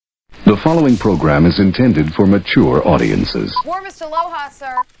The following program is intended for mature audiences. Warmest aloha,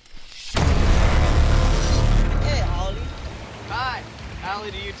 sir. Hey, Holly. Hi.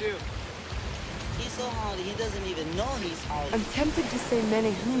 Holly to you too. He's so Holly, he doesn't even know he's Holly. I'm tempted to say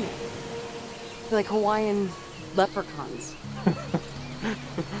menehune. Like Hawaiian leprechauns.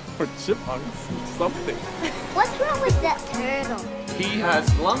 Or chipmunks. Something. What's wrong with that turtle? He has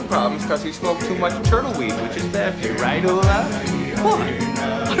lung problems because he smoked too much turtle weed, which is bad for you, right, Ula? What?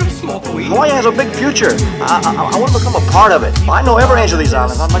 I don't smoke weed. Hawaii has a big future. I want to become a part of it. I know every edge of these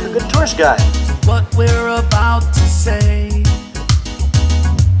islands. I'm like a good tourist guide. What we're about to say.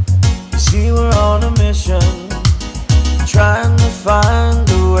 You see, we're on a mission, trying to find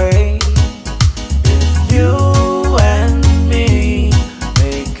a way. If you and me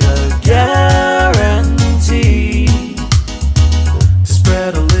make a guarantee to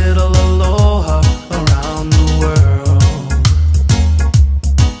spread a little aloha around the world,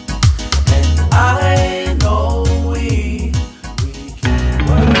 and I know we can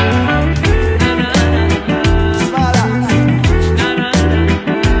work.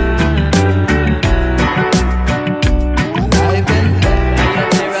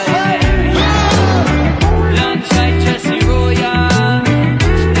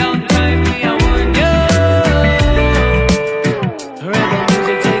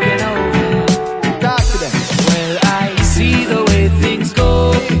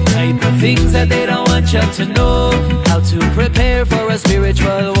 Things that they don't want you to know. How to prepare for a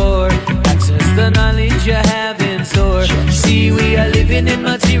spiritual war. Access the knowledge you have in store. See, we are living in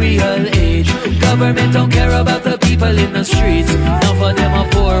material age. Government don't care about the people in the streets. Now for them are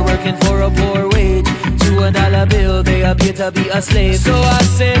poor, working for a poor wage. $2 bill, they appear to be a slave. So I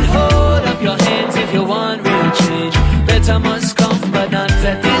said, hold up your hands if you want real change. Better must come, but not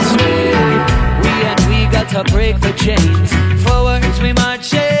at this rate. We got to break the chains. Forwards we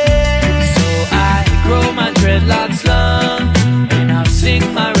marching. I grow my dreadlocks long, and I'll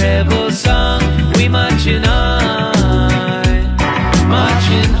sing my rebel song. We marching on,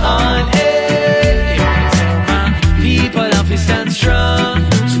 hey. Tell my people I'm fi stand strong.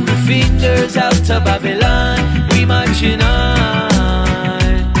 2 fingers out to Babylon. We marching on,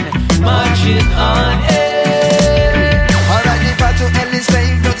 hey. Alright, the battle hell is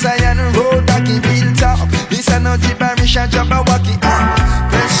slave, not Zion road, Taki built up. This a no Jibarisha Jabawaki,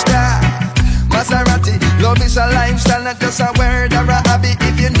 press start. Maserati, love is a lifestyle, not just a word or a hobby.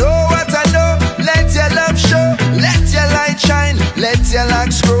 If you know what I know, let your love show, let your light shine, let your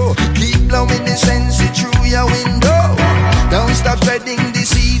locks grow. Keep blowing the sense through your window. Don't stop spreading the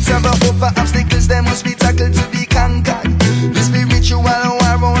seeds of a hope for obstacles, they must be tackled to be conquered. The spiritual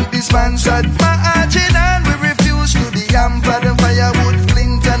war won't be sponsored. Marching on, we refuse to be hampered. Firewood,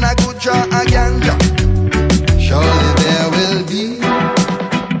 flint and a good draw a ganja. Surely there will be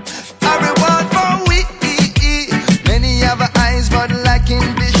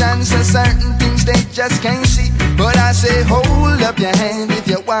so certain things they just can't see. But I say hold up your hand if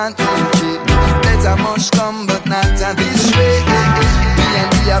you want to keep. Better must come but not on this way. Me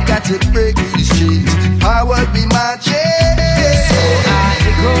and we have got to break these chains. Forward we marching. So I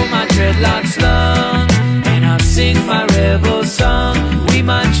grow my dreadlocks long, and I'll sing my rebel song. We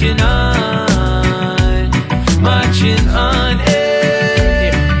marching on,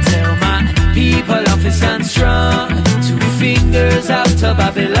 hey. Tell my people I'm fi stand strong. 2 fingers out to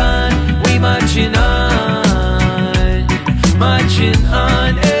Babylon. We marching on,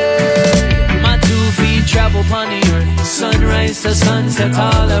 hey. My 2 feet travel upon the earth, sunrise to sunset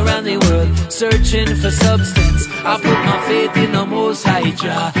all around the world, searching for substance. I put my faith in the Most High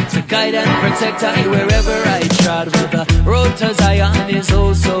Jah to guide and protect I wherever I trod. Well, the road to Zion is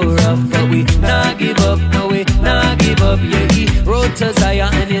oh so rough, but we nah give up, no we nah give up. Yeah, the road to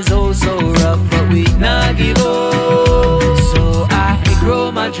Zion is oh so rough, but we nah give up. So I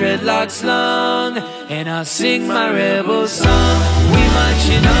grow my dreadlocks long, and I'll sing my rebel song. We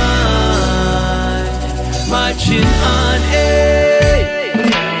marching on, hey.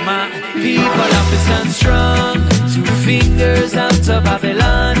 Tell my people I'm fi stand strong. 2 fingers out to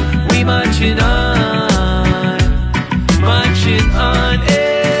Babylon. We marching on, hey. Marching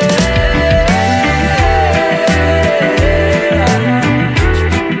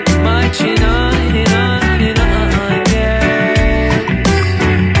on and on and on, yeah.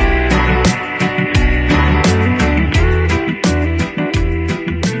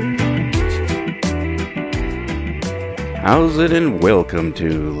 How's it, and welcome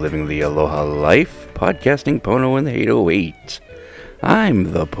to Living the Aloha Life, podcasting Pono in the 808.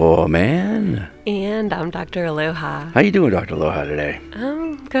 I'm the poor man. And I'm Dr. Aloha. How you doing, Dr. Aloha, today?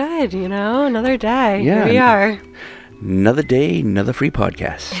 Good, another day. Yeah. Here we are. Another day, another free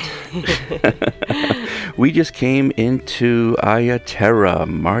podcast. We just came into Ayaterra,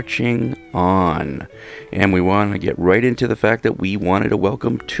 marching on. And we want to get right into the fact that we wanted to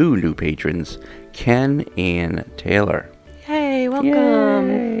welcome 2 new patrons, Ken and Taylor. Hey, welcome.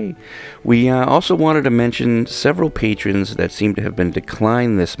 Yay. We also wanted to mention several patrons that seem to have been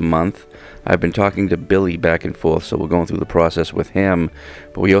declined this month. I've been talking to Billy back and forth, so we're going through the process with him.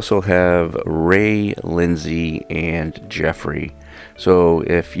 But we also have Ray, Lindsay, and Jeffrey. So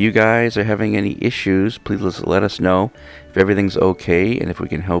if you guys are having any issues, please let us know if everything's okay and if we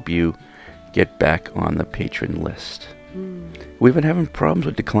can help you get back on the patron list. We've been having problems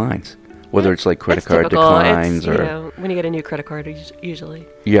with declines. Whether it's like credit card typical. declines it's, or... You know, when you get a new credit card, usually.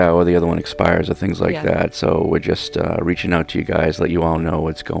 Yeah, or the other one expires or things like Yeah. that. So we're just reaching out to you guys, let you all know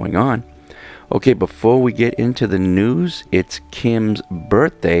what's going on. Okay, before we get into the news, it's Kim's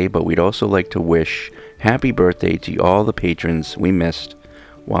birthday, but we'd also like to wish happy birthday to all the patrons we missed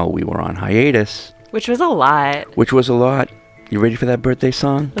while we were on hiatus. Which was a lot. You ready for that birthday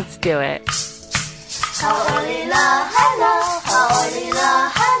song? Let's do it.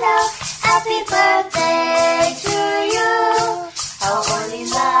 Happy birthday to you.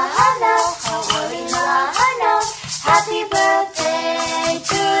 Happy birthday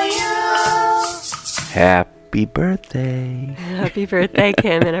to you. Happy birthday. Happy birthday,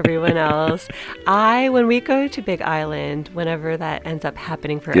 Kim and everyone else. When we go to Big Island, whenever that ends up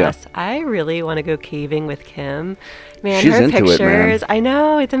happening for us, I really want to go caving with Kim. Man, She's her into pictures, it, man. I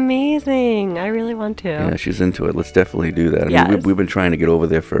know, it's amazing. I really want to. Yeah, she's into it. Let's definitely do that. I mean, Yes. we've been trying to get over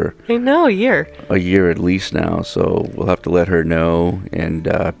there for I know, a year. a year at least now, so we'll have to let her know, and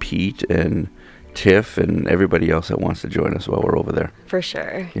Pete and Tiff and everybody else that wants to join us while we're over there. For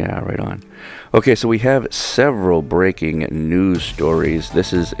sure. Yeah, right on. Okay, so we have several breaking news stories.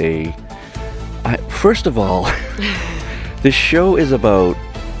 This is first of all, this show is about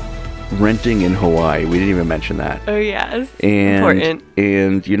renting in Hawaii. We didn't even mention that. Oh, yes. And, Important.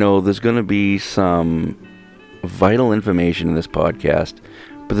 And, you know, there's going to be some vital information in this podcast,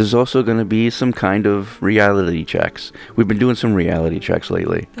 but there's also going to be some kind of reality checks. We've been doing some reality checks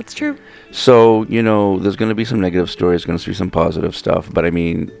lately. That's true. So, you know, there's going to be some negative stories, going to be some positive stuff. But, I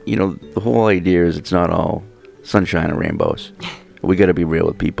mean, you know, the whole idea is it's not all sunshine and rainbows. We got to be real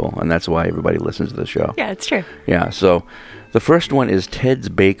with people, and that's why everybody listens to the show. Yeah, it's true. Yeah, so the first one is Ted's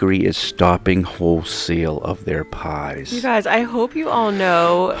Bakery is stopping wholesale of their pies. You guys, I hope you all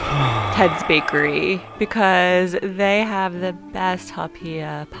know Ted's Bakery because they have the best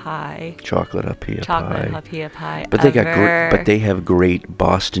hapia pie. Chocolate hapia pie. But they have great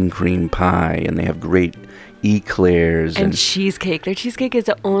Boston cream pie, and they have great eclairs and cheesecake. Their cheesecake is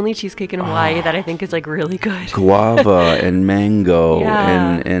the only cheesecake in Hawaii that I think is like really good. Guava and mango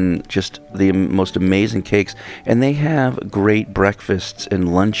Yeah. and just the most amazing cakes. And they have great breakfasts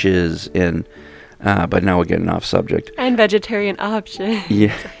and lunches and but now we're getting off subject. And vegetarian options.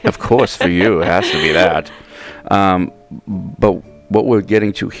 Yeah, of course, for you it has to be that. But what we're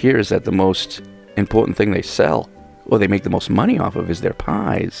getting to here is that the most important thing they sell, or they make the most money off of, is their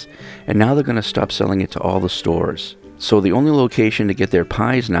pies. And now they're going to stop selling it to all the stores. So the only location to get their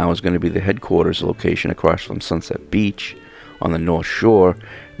pies now is going to be the headquarters location across from Sunset Beach on the North Shore.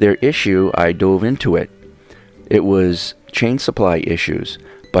 Their issue, I dove into it. It was chain supply issues,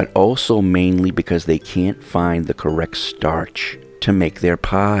 but also mainly because they can't find the correct starch to make their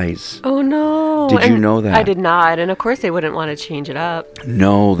pies. Oh no. Did you know that? I did not. And of course they wouldn't want to change it up.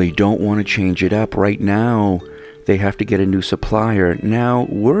 No, they don't want to change it up right now. They have to get a new supplier. Now,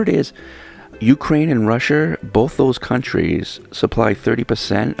 word is, Ukraine and Russia, both those countries supply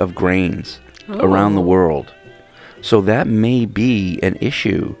 30% of grains around the world. So that may be an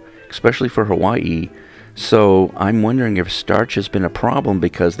issue, especially for Hawaii. So I'm wondering if starch has been a problem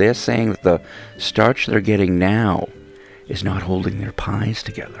because they're saying that the starch they're getting now is not holding their pies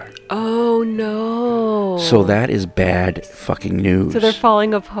together. Oh no. So that is bad fucking news. So they're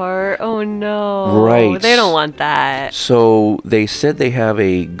falling apart. Oh no. Right. They don't want that. So they said they have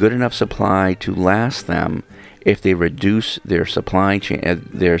a good enough supply to last them if they reduce their supply chain,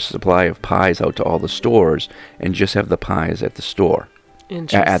 their supply of pies out to all the stores and just have the pies at the store,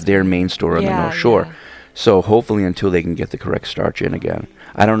 at their main store on the North Shore. Yeah. So hopefully until they can get the correct starch in again.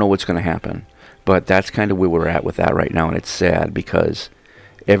 I don't know what's going to happen, but that's kind of where we're at with that right now, and it's sad because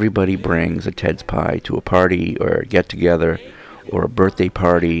everybody brings a Ted's Pie to a party or a get-together or a birthday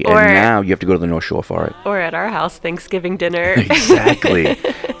party, and now you have to go to the North Shore for it. Or at our house, Thanksgiving dinner. Exactly.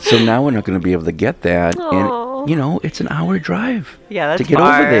 So now we're not going to be able to get that. Aww. And, you know, it's an hour drive That's to get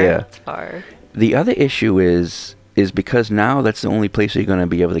far. over there. That's far. The other issue is because now that's the only place you're going to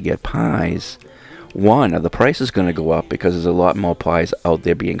be able to get pies. one, the price is going to go up because there's a lot more pies out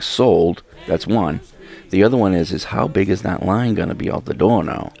there being sold. That's one. The other one is how big is that line going to be out the door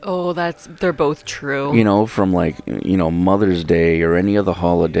now? Oh, they're both true. You know, from like, you know, Mother's Day or any other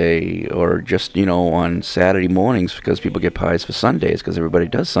holiday, or just, you know, on Saturday mornings because people get pies for Sundays because everybody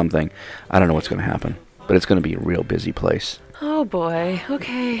does something. I don't know what's going to happen, but it's going to be a real busy place. Oh boy.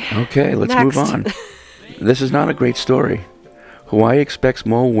 Okay. Okay, let's move on. This is not a great story. Hawaii expects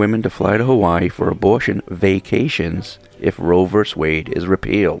more women to fly to Hawaii for abortion vacations if Roe v. Wade is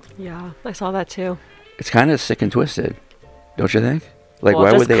repealed. Yeah, I saw that too. It's kind of sick and twisted, don't you think? Like, well,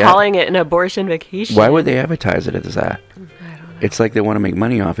 why would they calling it an abortion vacation? Why would they advertise it as that? I don't know. It's like they want to make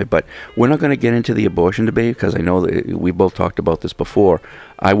money off it. But we're not going to get into the abortion debate because I know that we both talked about this before.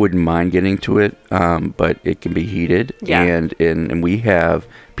 I wouldn't mind getting to it, but it can be heated, and we have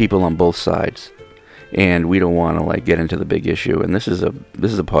people on both sides, and we don't want to like get into the big issue. And this is a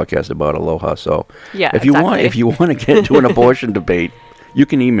podcast about Aloha, so if you want to get into an abortion debate, you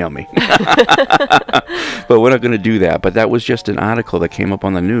can email me. But we're not going to do that. But that was just an article that came up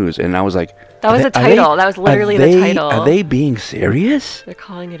on the news, and I was like, that was the title. That was literally the title. Are they being serious? They're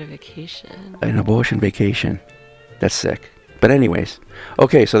calling it a vacation. An abortion vacation. That's sick. But anyways,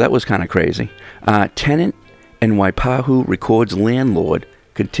 okay, so that was kind of crazy. Tenant in Waipahu records landlord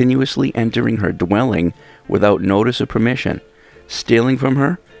continuously entering her dwelling without notice or permission, stealing from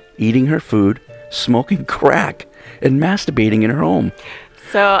her, eating her food, smoking crack, and masturbating in her home.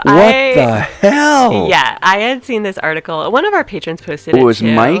 So what the hell? Yeah, I had seen this article. One of our patrons posted it. It was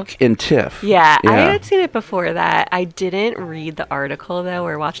too. Mike and Tiff. Yeah, I had seen it before that. I didn't read the article though,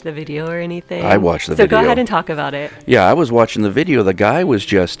 or watch the video or anything. I watched the video. So go ahead and talk about it. Yeah, I was watching the video. The guy was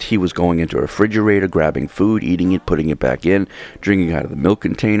he was going into a refrigerator, grabbing food, eating it, putting it back in, drinking out of the milk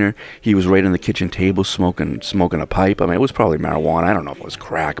container. He was right on the kitchen table smoking a pipe. I mean, it was probably marijuana. I don't know if it was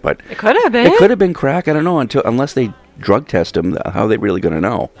crack, but it could have been. It could have been crack. I don't know unless they drug test him. How are they really going to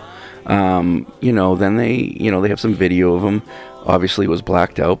know? You know, then they have some video of him. Obviously, it was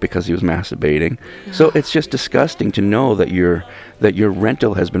blacked out because he was masturbating. So it's just disgusting to know that your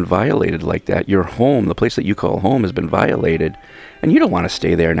rental has been violated like that. Your home, the place that you call home, has been violated, and you don't want to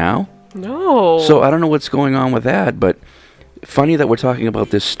stay there now. No. So I don't know what's going on with that, but funny that we're talking about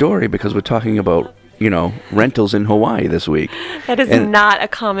this story because we're talking about, you know, rentals in Hawaii this week. That is not a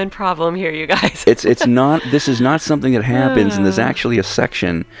common problem here, you guys. It's not. This is not something that happens, and there's actually a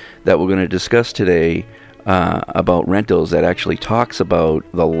section that we're going to discuss today about rentals that actually talks about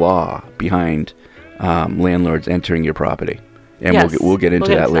the law behind landlords entering your property, and we'll get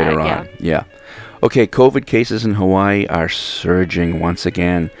into that later on. Yeah. Okay, COVID cases in Hawaii are surging once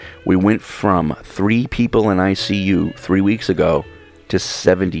again. We went from 3 people in ICU 3 weeks ago to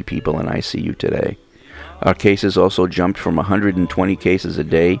 70 people in ICU today. Our cases also jumped from 120 cases a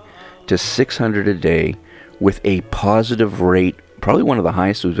day to 600 a day with a positive rate, probably one of the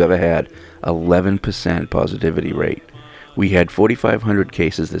highest we've ever had, 11% positivity rate. We had 4,500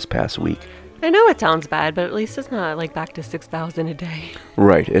 cases this past week. I know it sounds bad, but at least it's not like back to 6,000 a day.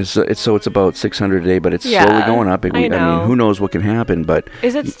 Right. It's about 600 a day, but it's slowly going up. I mean, who knows what can happen, but...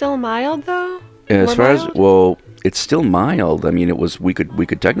 Is it still mild, though? As far as, it's still mild. I mean, it was. We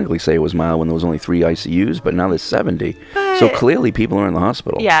could technically say it was mild when there was only 3 ICUs, but now there's 70. So clearly, people are in the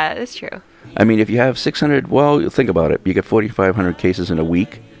hospital. Yeah, it's true. I mean, if you have 600, well, think about it. You get 4,500 cases in a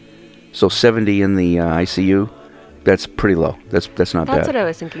week, so 70 in the ICU. That's pretty low. That's not bad. That's what I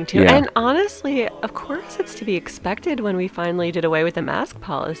was thinking too. Yeah. And honestly, of course, it's to be expected when we finally did away with the mask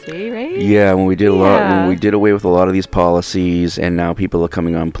policy, right? Yeah, when we did when we did away with a lot of these policies, and now people are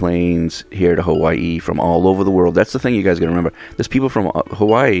coming on planes here to Hawaii from all over the world. That's the thing you guys got to remember. There's people from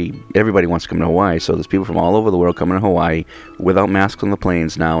Hawaii. Everybody wants to come to Hawaii, so there's people from all over the world coming to Hawaii without masks on the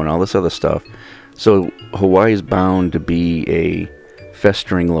planes now, and all this other stuff. So Hawaii is bound to be a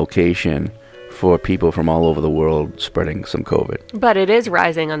festering location for people from all over the world spreading some COVID. But it is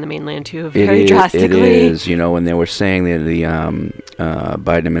rising on the mainland too, very drastically. It is, and they were saying that the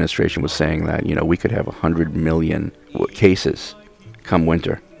Biden administration was saying that, we could have 100 million cases come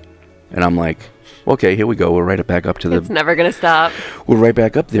winter. And I'm like, okay, here we go. We're right back up to It's never going to stop. We're right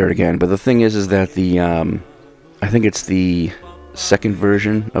back up there again. But the thing is that I think it's the second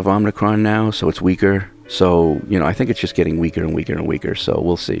version of Omicron now, so it's weaker. So, I think it's just getting weaker and weaker and weaker. So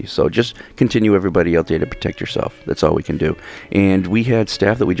we'll see. So just continue, everybody out there, to protect yourself. That's all we can do. And we had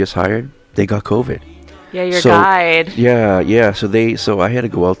staff that we just hired. They got COVID. Yeah, your guide. Yeah. So I had to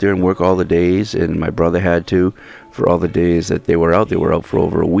go out there and work all the days, and my brother had to for all the days that they were out. They were out for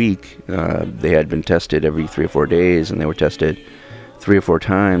over a week. They had been tested every 3 or 4 days, and they were tested 3 or 4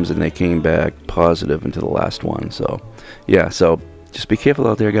 times, and they came back positive into the last one. So, yeah. So just be careful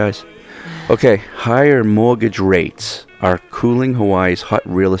out there, guys. Okay, higher mortgage rates are cooling Hawaii's hot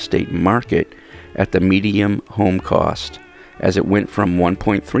real estate market at the median home cost, as it went from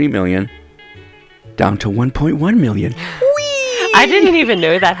 1.3 million down to 1.1 million. I didn't even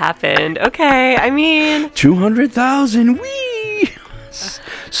know that happened. Okay, I mean... 200,000, wee!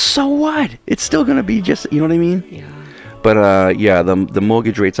 So what? It's still going to be just, you know what I mean? Yeah. But, yeah, the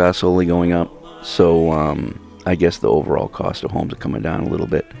mortgage rates are slowly going up. So, I guess the overall cost of homes are coming down a little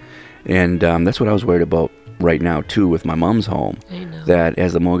bit. And that's what I was worried about right now, too, with my mom's home. I know. That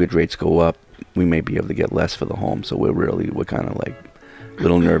as the mortgage rates go up, we may be able to get less for the home. So we're kind of like a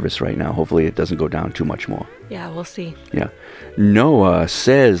little nervous right now. Hopefully it doesn't go down too much more. Yeah, we'll see. Yeah. NOAA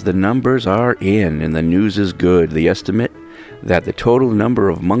says the numbers are in and the news is good. The estimate that the total number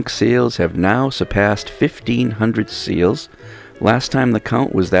of monk seals have now surpassed 1,500 seals. Last time the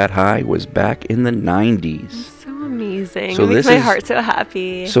count was that high was back in the 90s. So amazing. So it makes my heart so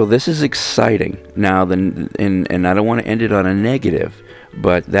happy. So this is exciting. Now, and I don't want to end it on a negative,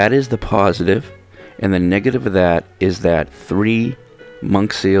 but that is the positive. And the negative of that is that 3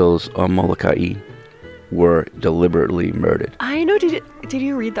 monk seals on Molokai were deliberately murdered. I know. Did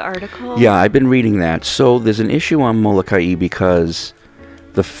you read the article? Yeah, I've been reading that. So there's an issue on Molokai because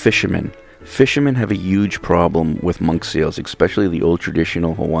the fishermen have a huge problem with monk seals, especially the old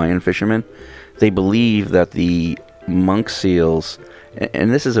traditional Hawaiian fishermen. They believe that the monk seals,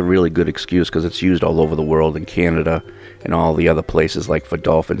 and this is a really good excuse because it's used all over the world, in Canada and all the other places, like for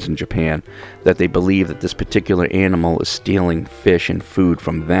dolphins in Japan, that they believe that this particular animal is stealing fish and food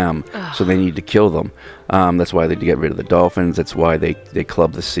from them, so they need to kill them. That's why they get rid of the dolphins. That's why they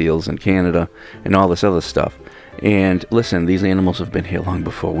club the seals in Canada and all this other stuff. And listen, these animals have been here long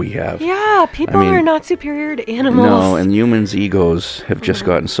before we have. Yeah, people are not superior to animals. No, and humans' egos have just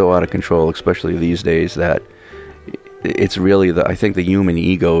gotten so out of control, especially these days, that it's really I think the human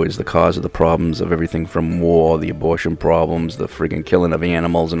ego is the cause of the problems of everything from war, the abortion problems, the friggin' killing of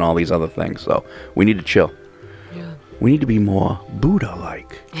animals, and all these other things. So we need to chill. Yeah. We need to be more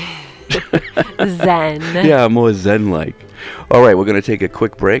Buddha-like. Zen. Yeah, more Zen-like. All right, we're going to take a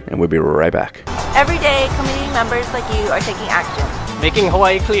quick break, and we'll be right back. Every day, community members like you are taking action. Making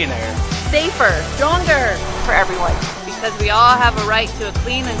Hawaii cleaner. Safer, stronger for everyone. Because we all have a right to a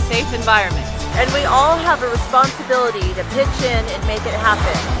clean and safe environment. And we all have a responsibility to pitch in and make it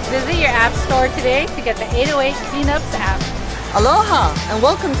happen. Visit your app store today to get the 808 Cleanups app. Aloha, and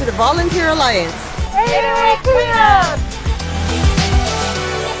welcome to the Volunteer Alliance. 808 Cleanups!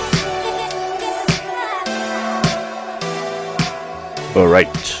 All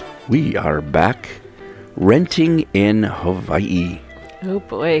right, we are back. Renting in Hawaii. Oh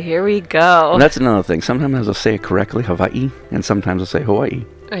boy, here we go. And that's another thing. Sometimes I'll say it correctly, Hawaii, and sometimes I'll say Hawaii.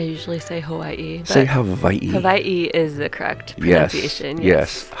 I usually say Hawaii. Say Hawaii. Hawaii is the correct pronunciation.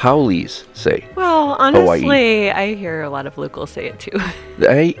 Yes. Howleys say. Well, honestly, Hawaii. I hear a lot of locals say it too.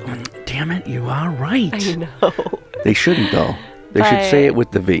 Damn it, you are right. I know. They shouldn't though. They should say it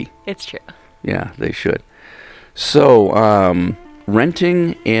with the V. It's true. Yeah, they should. So,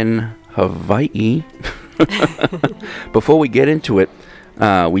 renting in Hawaii. Before we get into it,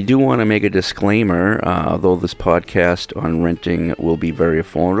 we do want to make a disclaimer. Although this podcast on renting will be very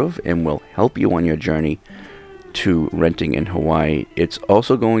informative and will help you on your journey to renting in Hawaii, it's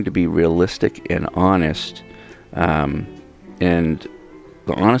also going to be realistic and honest. And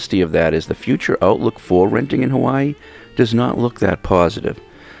the honesty of that is the future outlook for renting in Hawaii does not look that positive.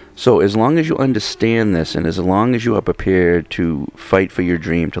 So as long as you understand this, and as long as you are prepared to fight for your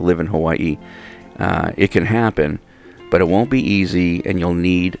dream to live in Hawaii, it can happen, but it won't be easy, and you'll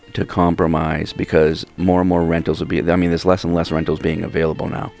need to compromise because more and more rentals will be, there's less and less rentals being available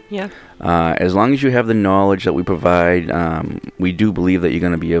now. Yeah. As long as you have the knowledge that we provide, we do believe that you're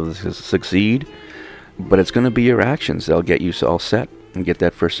going to be able to succeed, but it's going to be your actions that'll get you all set and get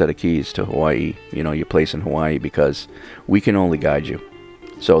that first set of keys to Hawaii, your place in Hawaii, because we can only guide you.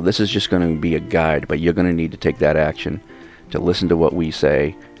 So this is just going to be a guide, but you're going to need to take that action to listen to what we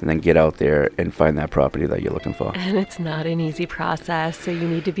say and then get out there and find that property that you're looking for. And it's not an easy process, so you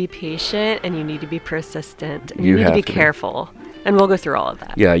need to be patient and you need to be persistent. And You you need to have be to be. careful. And we'll go through all of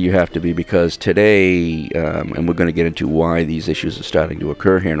that. Yeah, you have to be, because today, and we're going to get into why these issues are starting to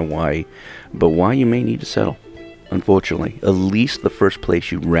occur here in Hawaii, but why you may need to settle, unfortunately. At least the first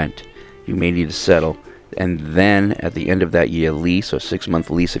place you rent, you may need to settle. And then at the end of that year lease, or 6-month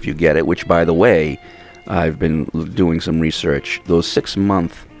lease if you get it, which, by the way, I've been doing some research. Those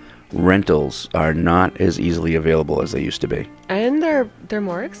 6-month rentals are not as easily available as they used to be. And they're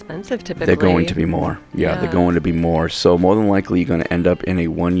more expensive typically. They're going to be more. Yeah, they're going to be more. So more than likely you're going to end up in a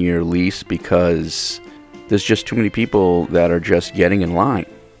 1-year lease because there's just too many people that are just getting in line.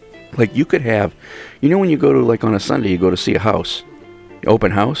 Like you could have, when you go to like on a Sunday, you go to see a house,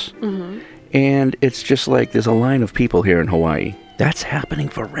 open house, and it's just like there's a line of people here in Hawaii. That's happening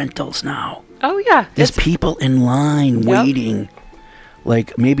for rentals now. Oh yeah, there's people in line waiting.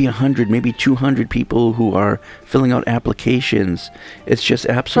 Like maybe 100, maybe 200 people who are filling out applications. It's just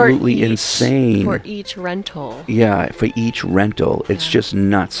absolutely insane. For each rental. Yeah, for each rental. It's just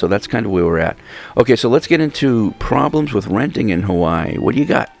nuts. So that's kind of where we're at. Okay, so let's get into problems with renting in Hawaii. What do you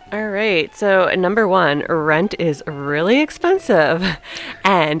got? All right. So number one, rent is really expensive,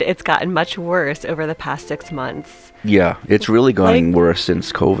 and it's gotten much worse over the past 6 months. Yeah, it's really gotten worse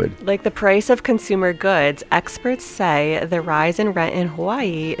since COVID. Like the price of consumer goods, experts say the rise in rent in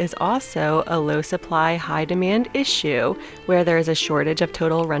Hawaii is also a low supply, high demand issue where there is a shortage of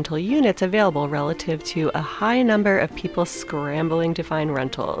total rental units available relative to a high number of people scrambling to find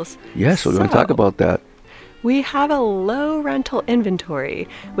rentals. Yes, we're going to talk about that. We have a low rental inventory,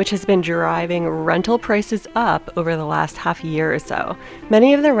 which has been driving rental prices up over the last half year or so.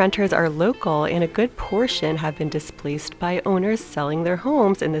 Many of the renters are local, and a good portion have been displaced by owners selling their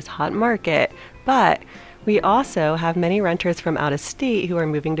homes in this hot market. But we also have many renters from out of state who are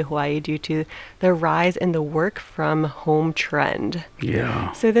moving to Hawaii due to the rise in the work from home trend.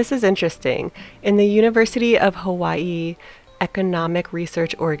 Yeah. So this is interesting. In the University of Hawaii Economic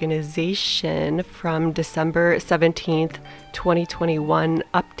Research Organization from December 17th, 2021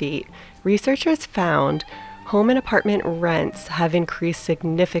 update, researchers found home and apartment rents have increased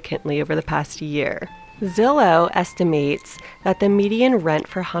significantly over the past year. Zillow estimates that the median rent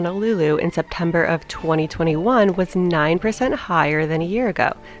for Honolulu in September of 2021 was 9% higher than a year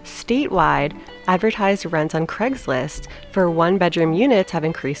ago. Statewide, advertised rents on Craigslist for one-bedroom units have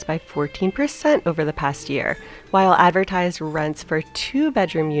increased by 14% over the past year, while advertised rents for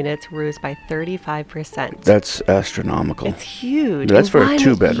two-bedroom units rose by 35%. That's astronomical. It's huge. That's for a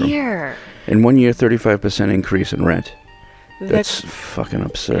two-bedroom. Year. In 1 year, 35% increase in rent. That's fucking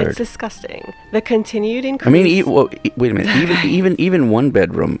absurd. It's disgusting. The continued increase. I mean, wait a minute. even one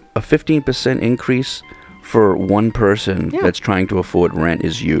bedroom, a 15% increase for one person that's trying to afford rent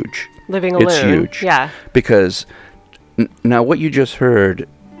is huge. Living alone. It's huge. Yeah. Because now what you just heard,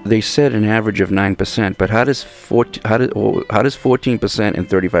 they said an average of 9%, but how does 14% and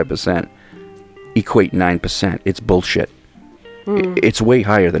 35% equate 9%? It's bullshit. It's way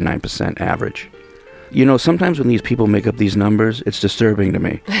higher than 9% average. Sometimes when these people make up these numbers, it's disturbing to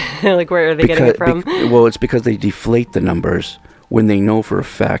me. Like, where are they getting it from? Well, it's because they deflate the numbers when they know for a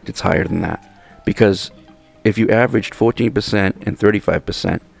fact it's higher than that. Because if you averaged 14% and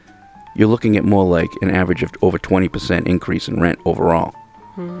 35%, you're looking at more like an average of over 20% increase in rent overall.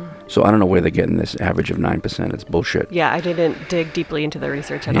 So I don't know where they're getting this average of 9%. It's bullshit. Yeah, I didn't dig deeply into the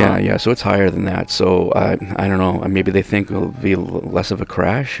research at all. Yeah, so it's higher than that. So I don't know. Maybe they think it'll be less of a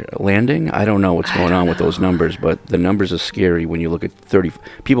crash landing. I don't know what's going on with those numbers, but the numbers are scary when you look at 30.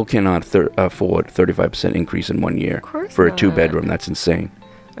 People cannot afford 35% increase in 1 year for a two-bedroom. That's insane.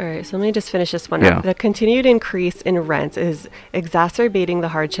 All right, so let me just finish this one up. The continued increase in rents is exacerbating the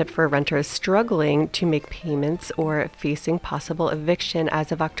hardship for renters struggling to make payments or facing possible eviction. As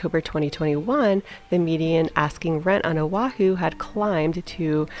of October 2021, the median asking rent on Oahu had climbed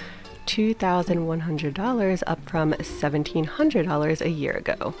to $2,100, up from $1,700 a year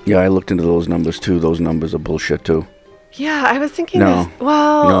ago. Yeah, I looked into those numbers too. Those numbers are bullshit too. Yeah, I was thinking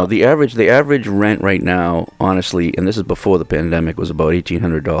No, the average rent right now, honestly, and this is before the pandemic, was about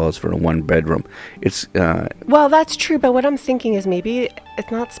 $1,800 for a one bedroom. It's well, that's true, but what I'm thinking is maybe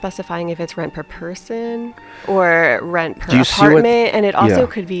it's not specifying if it's rent per person or rent per apartment, and it also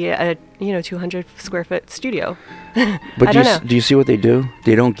could be a 200 square foot studio. But I don't know. Do you see what they do?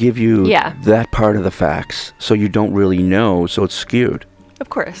 They don't give you that part of the facts, so you don't really know, so it's skewed. Of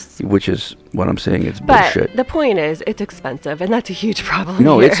course. Which is what I'm saying. It's bullshit. But the point is, it's expensive, and that's a huge problem.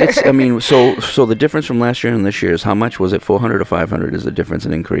 No, here. it's. I mean, so the difference from last year and this year is how much was it? 400 or 500 is the difference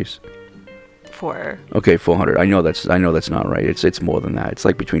in increase. 4. Okay, 400. I know that's not right. It's more than that. It's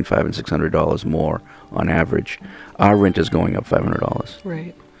like between $500 and $600 more on average. Our rent is going up $500.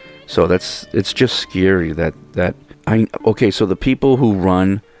 Right. So it's just scary that so the people who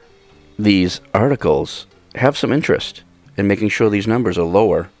run these articles have some interest in making sure these numbers are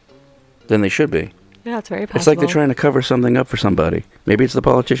lower than they should be. Yeah, it's very possible. It's like they're trying to cover something up for somebody. Maybe it's the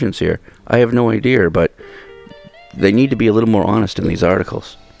politicians here. I have no idea, but they need to be a little more honest in these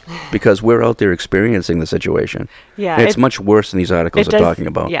articles because we're out there experiencing the situation. Yeah. And it's much worse than these articles are talking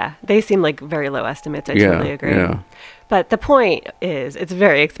about. Yeah, they seem like very low estimates. I totally agree. Yeah. But the point is, it's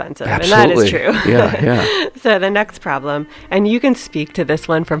very expensive, Absolutely. and that is true. Yeah. So the next problem, and you can speak to this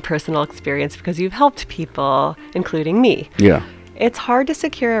one from personal experience because you've helped people, including me. Yeah. It's hard to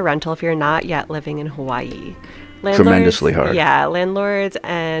secure a rental if you're not yet living in Hawaii. Tremendously hard. Yeah, landlords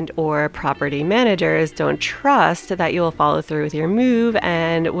and or property managers don't trust that you will follow through with your move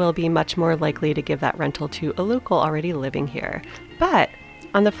and will be much more likely to give that rental to a local already living here. But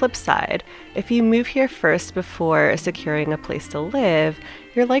on the flip side, if you move here first before securing a place to live,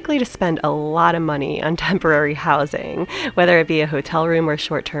 you're likely to spend a lot of money on temporary housing, whether it be a hotel room or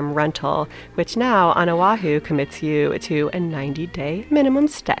short-term rental, which now on Oahu commits you to a 90-day minimum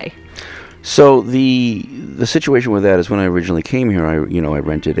stay. So the situation with that is when I originally came here, I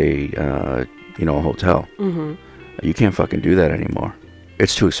rented a hotel. Mm-hmm. You can't fucking do that anymore.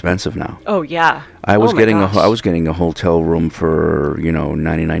 It's too expensive now. Oh yeah. I was getting a hotel room for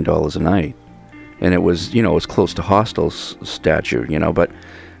 $99 a night, and it was close to hostel statute, but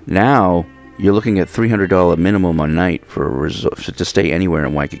now you're looking at $300 minimum a night for to stay anywhere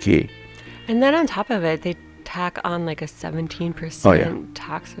in Waikiki. And then on top of it, they tack on like a 17%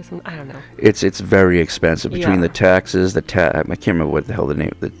 tax or something. I don't know. It's very expensive between the taxes, I can't remember what the hell the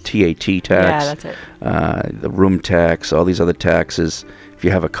name, the TAT tax. Yeah, that's it. The room tax, all these other taxes. If you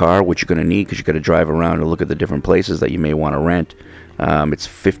have a car, which you're going to need because you got to drive around and look at the different places that you may want to rent, it's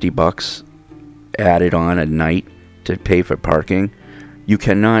 $50 added on a night to pay for parking. You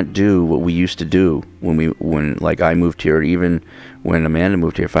cannot do what we used to do when I moved here, even when Amanda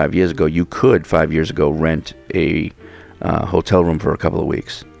moved here 5 years ago. You could 5 years ago rent a hotel room for a couple of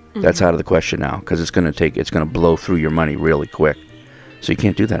weeks. Mm-hmm. That's out of the question now because it's going to blow through your money really quick. So you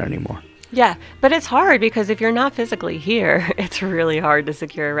can't do that anymore. Yeah, but it's hard because if you're not physically here, it's really hard to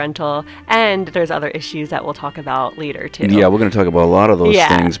secure a rental, and there's other issues that we'll talk about later too. Yeah, we're going to talk about a lot of those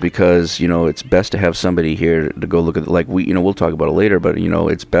things because it's best to have somebody here to go look at. We'll talk about it later, but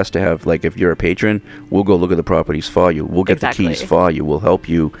it's best to have, if you're a patron, we'll go look at the properties for you. We'll get the keys for you. We'll help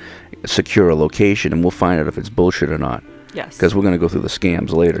you secure a location, and we'll find out if it's bullshit or not. Yes. Because we're going to go through the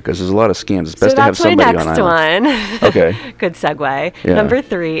scams later, because there's a lot of scams. It's best to have somebody on island. So that's my next one. Okay. Good segue. Yeah. Number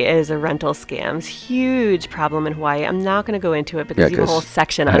 3 is rental scams. Huge problem in Hawaii. I'm not going to go into it because you have a whole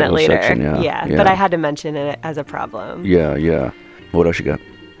section on it later. Yeah, but I had to mention it as a problem. Yeah. What else you got?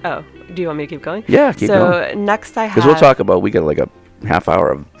 Oh, do you want me to keep going? Yeah, keep going. So next I have... Because we'll talk about, we got like a half hour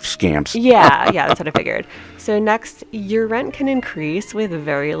of scams. Yeah, that's what I figured. So next, your rent can increase with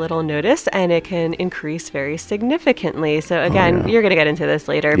very little notice, and it can increase very significantly. So again, you're going to get into this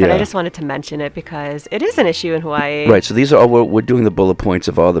later, but I just wanted to mention it because it is an issue in Hawaii. Right, so these are all, we're doing the bullet points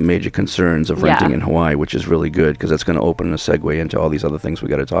of all the major concerns of renting in Hawaii, which is really good because that's going to open a segue into all these other things we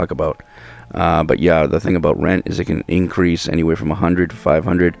got to talk about. But yeah, the thing about rent is it can increase anywhere from $100 to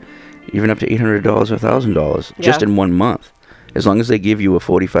 $500, even up to $800 or $1,000 just in 1 month. As long as they give you a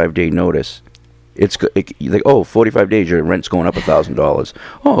 45-day notice, it's 45 days, your rent's going up $1,000.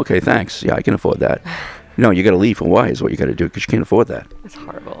 Oh, okay, thanks. Yeah, I can afford that. No, you got to leave Hawaii is what you got to do because you can't afford that. It's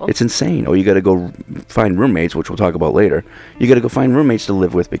horrible. It's insane. Or you got to go find roommates, which we'll talk about later. You got to go find roommates to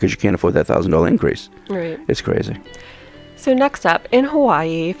live with because you can't afford that $1,000 increase. Right. It's crazy. So next up, in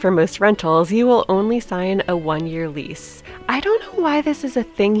Hawaii, for most rentals, you will only sign a 1-year lease. I don't know why this is a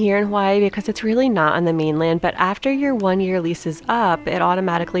thing here in Hawaii because it's really not on the mainland, but after your 1-year lease is up, it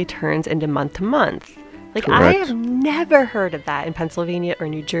automatically turns into month-to-month. Correct. I have never heard of that in Pennsylvania or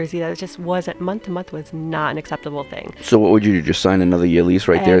New Jersey. That just wasn't, month-to-month was not an acceptable thing. So what would you do, just sign another year lease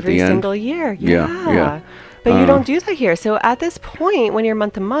right there at the end? Every single year, yeah. But you don't do that here. So at this point, when you're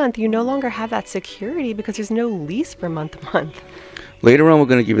month-to-month, you no longer have that security because there's no lease for month-to-month. Later on, we're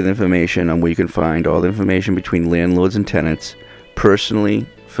going to give you the information on where you can find all the information between landlords and tenants. Personally,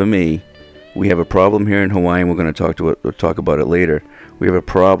 for me, we have a problem here in Hawaii, and we're going to talk about it later. We have a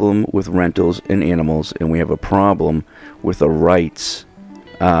problem with rentals and animals, and we have a problem with the rights,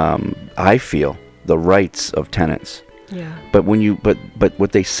 I feel, the rights of tenants. Yeah. But but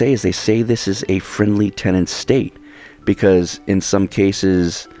what they say is this is a friendly tenant state, because in some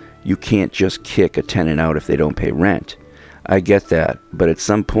cases you can't just kick a tenant out if they don't pay rent. I get that, but at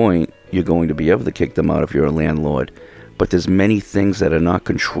some point you're going to be able to kick them out if you're a landlord. But there's many things that are not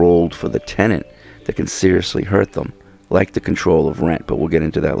controlled for the tenant that can seriously hurt them, like the control of rent, but we'll get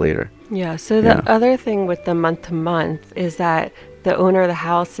into that later. Yeah, so the other thing with the month-to-month is that the owner of the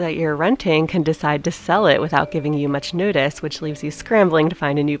house that you're renting can decide to sell it without giving you much notice, which leaves you scrambling to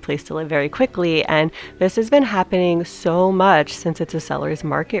find a new place to live very quickly. And this has been happening so much since it's a seller's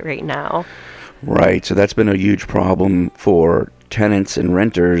market right now. Right. So that's been a huge problem for tenants and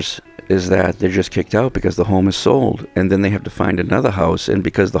renters, is that they're just kicked out because the home is sold. And then they have to find another house. And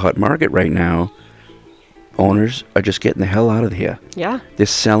because the hot market right now, owners are just getting the hell out of here. Yeah. They're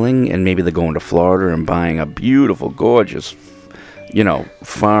selling, and maybe they're going to Florida and buying a beautiful, gorgeous,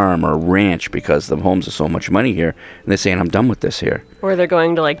 farm or ranch because the homes are so much money here, and they're saying, I'm done with this here. Or they're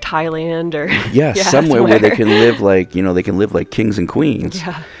going to like Thailand or somewhere where they can live like, they can live like kings and queens.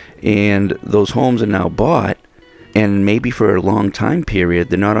 Yeah. And those homes are now bought, and maybe for a long time period,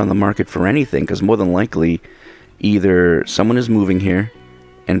 they're not on the market for anything, because more than likely, either someone is moving here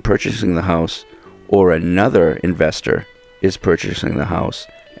and purchasing the house, or another investor is purchasing the house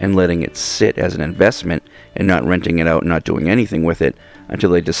and letting it sit as an investment and not renting it out, not doing anything with it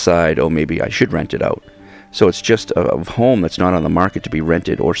until they decide, oh, maybe I should rent it out. So it's just a home that's not on the market to be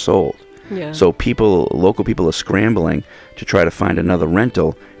rented or sold. Yeah. So local people are scrambling to try to find another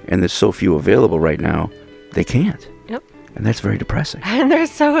rental, and there's so few available right now, they can't. Yep. And that's very depressing. And they're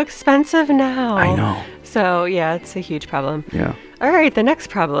so expensive now. I know. So, yeah, it's a huge problem. Yeah. All right, the next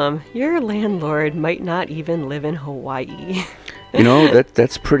problem. Your landlord might not even live in Hawaii.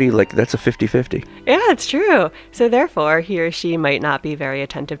 That's pretty, that's a 50-50. Yeah, it's true. So therefore, he or she might not be very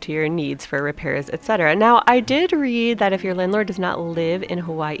attentive to your needs for repairs, etc. Now, I did read that if your landlord does not live in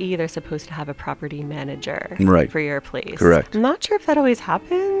Hawaii, they're supposed to have a property manager for your place. Correct. I'm not sure if that always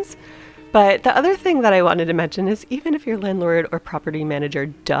happens. But the other thing that I wanted to mention is even if your landlord or property manager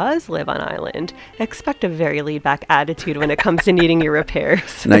does live on island, expect a very laid-back attitude when it comes to needing your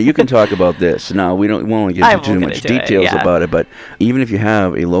repairs. Now, you can talk about this. Now, we won't get into too much details about it, but even if you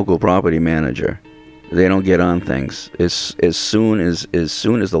have a local property manager, they don't get on things as soon as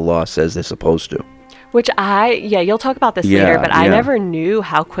the law says they're supposed to. Which you'll talk about this later, but I never knew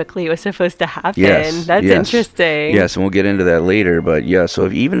how quickly it was supposed to happen. Yes, That's interesting. Yes, and we'll get into that later. But yeah,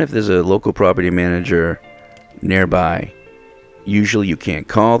 so even if there's a local property manager nearby, usually you can't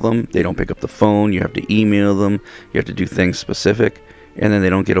call them. They don't pick up the phone. You have to email them. You have to do things specific. And then they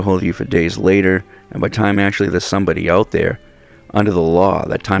don't get a hold of you for days later. And by the time actually there's somebody out there, under the law,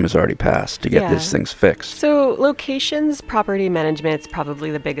 that time has already passed to get these things fixed. So locations property management is probably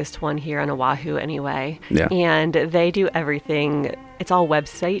the biggest one here on Oahu anyway. Yeah. And they do everything. It's all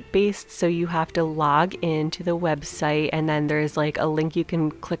website based, so you have to log into the website, and then there's like a link you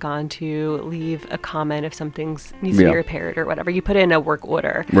can click on to leave a comment if something needs to be repaired or whatever. You put in a work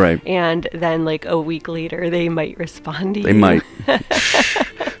order. Right. And then like a week later, they might respond to you. They might.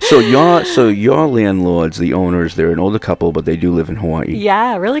 So your landlords, the owners, they're an older couple, but they do live in Hawaii.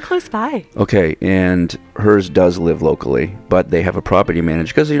 Yeah, really close by. Okay, and hers does live locally, but they have a property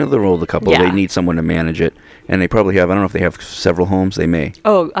manager because they're an older couple. Yeah. They need someone to manage it, and they probably have. I don't know if they have several homes. They may.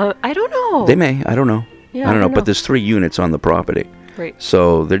 Oh, I don't know. They may. I don't know. Yeah, I don't know. But there's 3 units on the property. Right.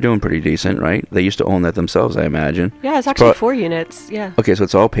 So they're doing pretty decent, right? They used to own that themselves, I imagine. Yeah, it's actually 4 units. Yeah. Okay, so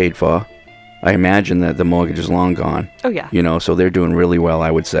it's all paid for. I imagine that the mortgage is long gone. Oh, yeah. So they're doing really well,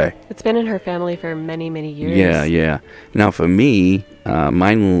 I would say. It's been in her family for many, many years. Yeah. Now, for me,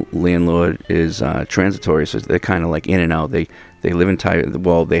 my landlord is transitory, so they're kind of like in and out. They live in Taiwan.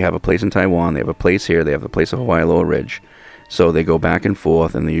 Well, they have a place in Taiwan. They have a place here. They have a place in Hawaii Lower Ridge. So they go back and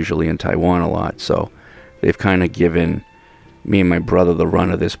forth, and they're usually in Taiwan a lot. So they've kind of given me and my brother the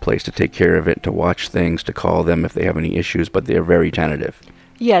run of this place to take care of it, to watch things, to call them if they have any issues, but they're very tentative.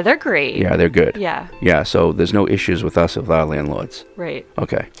 Yeah, they're great. Yeah, they're good. Yeah. Yeah, so there's no issues with us, with our landlords. Right.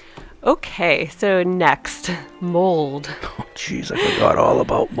 Okay, so next, mold. Oh, jeez, I forgot all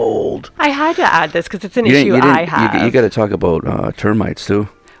about mold. I had to add this because it's an issue I have. You got to talk about termites, too.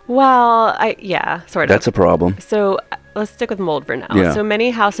 Well, sort of. That's a problem. So let's stick with mold for now. Yeah. So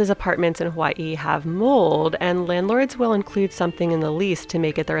many houses, apartments in Hawaii have mold, and landlords will include something in the lease to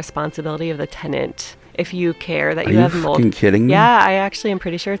make it the responsibility of the tenant. If you care that you have mold. Are you fucking kidding me? Yeah, I actually am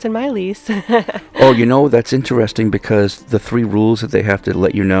pretty sure it's in my lease. Oh, that's interesting because the 3 rules that they have to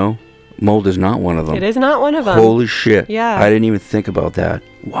let you know, mold is not one of them. It is not one of them. Holy shit. Yeah. I didn't even think about that.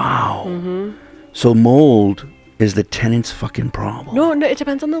 Wow. Mm-hmm. So mold is the tenant's fucking problem. No, it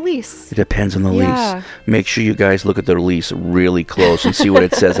depends on the lease. It depends on the lease. Make sure you guys look at their lease really close and see what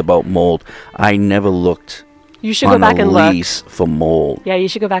it says about mold. I never looked You should go back and look. Lease for mold. Yeah, you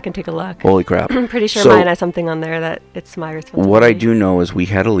should go back and take a look. Holy crap. I'm pretty sure mine has something on there that it's my responsibility. What I do know is we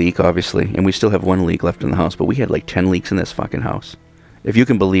had a leak, obviously, and we still have 1 leak left in the house, but we had like 10 leaks in this fucking house. If you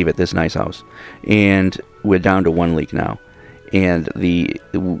can believe it, this nice house. And we're down to 1 leak now. And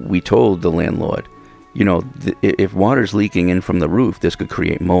we told the landlord, if water's leaking in from the roof, this could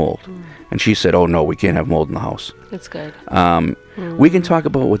create mold. And she said, oh, no, we can't have mold in the house. That's good. We can talk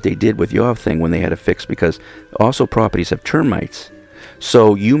about what they did with your thing when they had it fixed, because also properties have termites.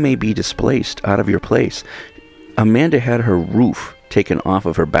 So you may be displaced out of your place. Amanda had her roof taken off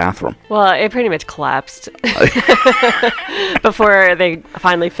of her bathroom. Well, it pretty much collapsed before they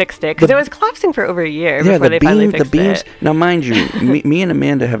finally fixed it, because it was collapsing for over a year before they finally fixed it. Now, mind you, me and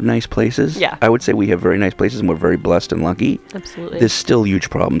Amanda have nice places. Yeah. I would say we have very nice places, and we're very blessed and lucky. Absolutely. There's still huge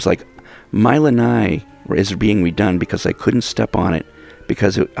problems. Like, my lanai is being redone because I couldn't step on it,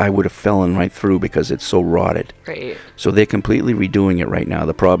 because I would have fallen right through because it's so rotted. Right. So they're completely redoing it right now.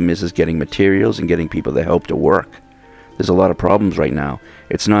 The problem is getting materials and getting people to help to work. There's a lot of problems right now.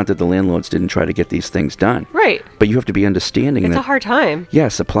 It's not that the landlords didn't try to get these things done. Right. But you have to be understanding it's that... It's a hard time. Yeah,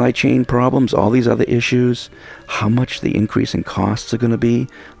 supply chain problems, all these other issues, how much the increase in costs are going to be.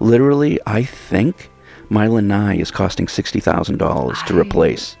 Literally, I think my lanai is costing $60,000 to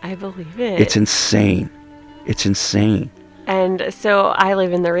replace. I believe it. It's insane. It's insane. And so I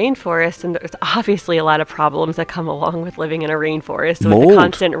live in the rainforest, and there's obviously a lot of problems that come along with living in a rainforest. Mold. With the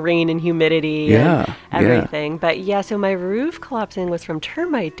constant rain and humidity and everything. Yeah. But yeah, so my roof collapsing was from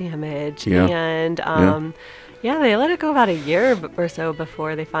termite damage. Yeah. And they let it go about a year or so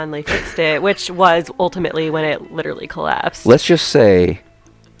before they finally fixed it, which was ultimately when it literally collapsed. Let's just say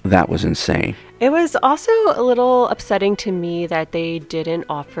that was insane. It was also a little upsetting to me that they didn't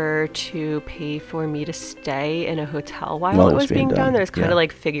offer to pay for me to stay in a hotel while it was being done. It was kind of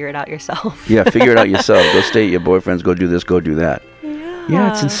like, figure it out yourself. Yeah, figure it out yourself. Go stay at your boyfriend's, go do this, go do that.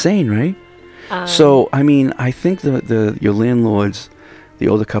 Yeah, it's insane, right? So, I mean, I think your landlords, the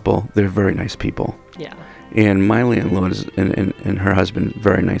older couple, they're very nice people. Yeah. And my landlord and her husband,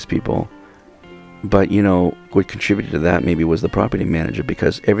 very nice people. But, what contributed to that maybe was the property manager,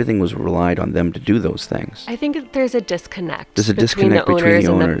 because everything was relied on them to do those things. I think there's a disconnect. There's a disconnect between the owners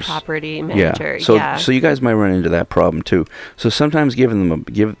and the property manager. So you guys might run into that problem too. So sometimes give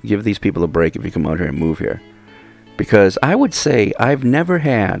these people a break if you come out here and move here. Because I would say I've never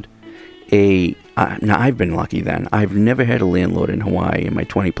had now I've been lucky then. I've never had a landlord in Hawaii in my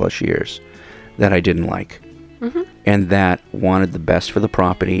 20 plus years that I didn't like. Mm-hmm. And that wanted the best for the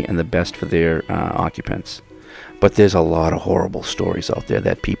property and the best for their occupants. But there's a lot of horrible stories out there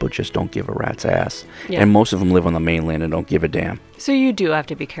that people just don't give a rat's ass. Yeah. And most of them live on the mainland and don't give a damn. So you do have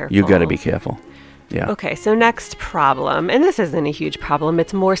to be careful. You got to be careful. Yeah. Okay, so next problem, and this isn't a huge problem,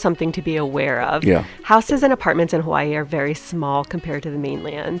 it's more something to be aware of. Yeah. Houses and apartments in Hawaii are very small compared to the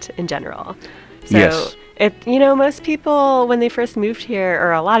mainland in general. So yes. Most people, when they first moved here,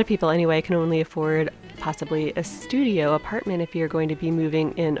 or a lot of people anyway, can only afford possibly a studio apartment if you're going to be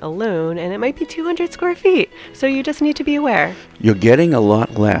moving in alone, and it might be 200 square feet. So you just need to be aware. You're getting a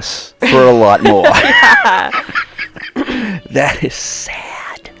lot less for a lot more. That is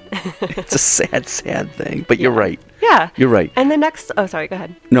sad. It's a sad thing, but you're right. Yeah. You're right. And the next, sorry, go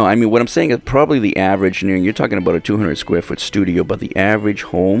ahead. No, I mean, what I'm saying is probably the average, you're talking about a 200 square foot studio, but the average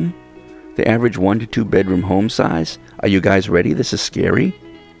home, the average 1 to 2 bedroom home size, are you guys ready? This is scary.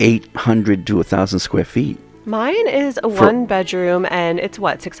 800 to 1,000 square feet. Mine is a 1 bedroom, and it's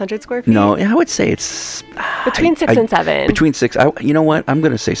 600 square feet? No, I would say it's... Between 6 and 7. Between 6. You know what? I'm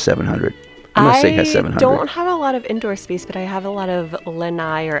going to say 700. I'm going to say it has 700. I don't have a lot of indoor space, but I have a lot of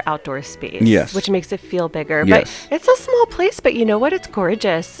lanai or outdoor space. Yes. Which makes it feel bigger. Yes. But it's a small place, but you know what? It's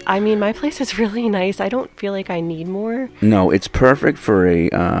gorgeous. I mean, my place is really nice. I don't feel like I need more. No, it's perfect for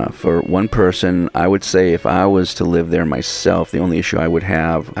for one person. I would say if I was to live there myself, the only issue I would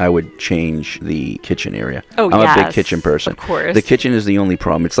have, I would change the kitchen area. Oh, I'm a big kitchen person. Of course. The kitchen is the only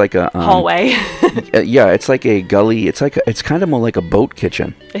problem. It's like a... hallway. Yeah, it's like a gully. It's kind of more like a boat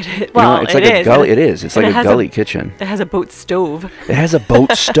kitchen. It is. Well, it's like a gully. It is. It's like a gully kitchen. It has a boat stove. It has a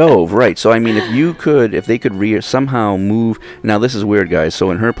boat stove, right. So, I mean, if they could somehow move... Now, this is weird, guys. So,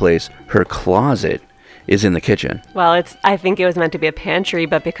 in her place, her closet is in the kitchen. Well, I think it was meant to be a pantry,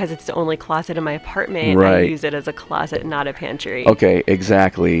 but because it's the only closet in my apartment, right. I use it as a closet, not a pantry. Okay,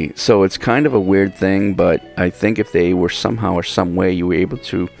 exactly. So, it's kind of a weird thing, but I think if they were somehow or some way you were able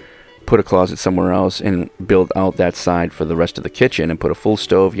to put a closet somewhere else and build out that side for the rest of the kitchen and put a full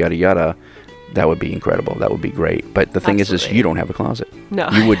stove, yada, yada... That would be incredible. That would be great. But the thing is you don't have a closet. No.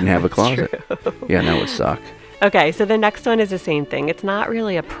 You wouldn't have a closet. True. Yeah, that would suck. Okay, so the next one is the same thing. It's not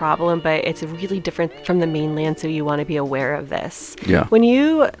really a problem, but it's really different from the mainland, so you want to be aware of this. Yeah. When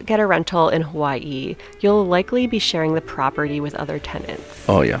you get a rental in Hawaii, you'll likely be sharing the property with other tenants.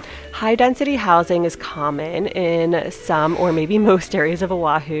 Oh, yeah. High-density housing is common in some or maybe most areas of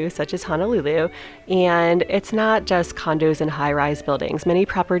Oahu, such as Honolulu, and it's not just condos and high-rise buildings. Many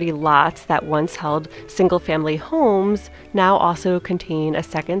property lots that once held single-family homes now also contain a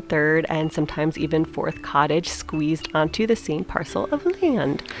second, third, and sometimes even fourth cottage squeezed onto the same parcel of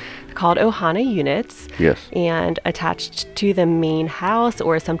land. They're called ohana units. Yes. And attached to the main house,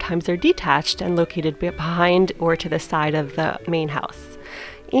 or sometimes they're detached and located behind or to the side of the main house.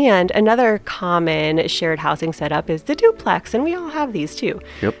 And another common shared housing setup is the duplex, and we all have these too.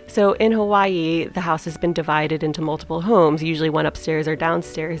 Yep. So in Hawaii, the house has been divided into multiple homes, usually one upstairs or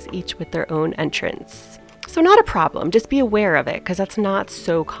downstairs, each with their own entrance. So not a problem. Just be aware of it, because that's not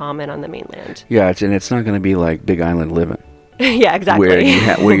so common on the mainland. Yeah, it's not going to be like Big Island living. Yeah, exactly.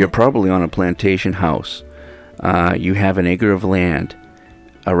 Where you're probably on a plantation house. You have an acre of land,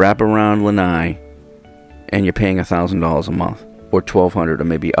 a wraparound lanai, and you're paying $1,000 a month. Or $1,200, or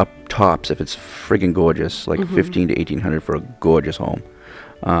maybe up tops if it's friggin' gorgeous, like $1,500 to $1,800 for a gorgeous home,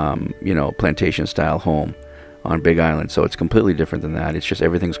 plantation style home on Big Island. So it's completely different than that. It's just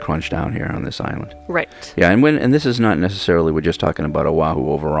everything's crunched down here on this island. Right. Yeah, and this is not necessarily, we're just talking about Oahu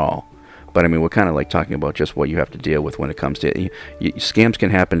overall, but I mean we're kind of like talking about just what you have to deal with when it comes to scams can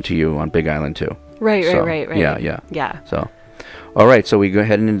happen to you on Big Island too. Right. Yeah. So, all right. So we go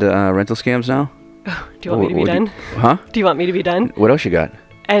ahead into rental scams now. Oh, do you want me to be done? Huh? Do you want me to be done? What else you got?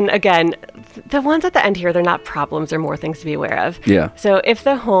 And again, the ones at the end here, they're not problems, they're more things to be aware of. Yeah. So if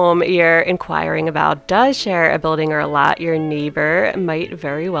the home you're inquiring about does share a building or a lot, your neighbor might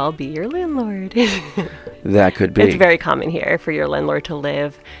very well be your landlord. That could be. It's very common here for your landlord to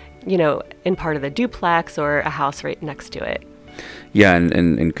live, in part of the duplex or a house right next to it. Yeah,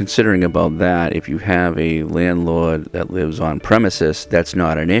 and considering about that, if you have a landlord that lives on premises, that's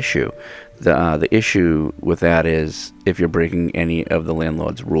not an issue. The issue with that is if you're breaking any of the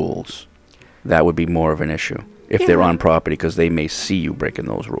landlord's rules. That would be more of an issue if they're on property, because they may see you breaking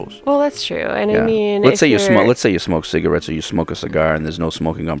those rules. Well, that's true. And I mean, let's say you smoke cigarettes or you smoke a cigar and there's no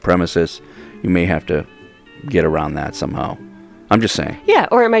smoking on premises, you may have to get around that somehow. I'm just saying. Yeah,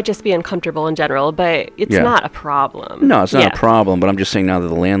 or it might just be uncomfortable in general, but it's not a problem. No, it's not a problem, but I'm just saying now that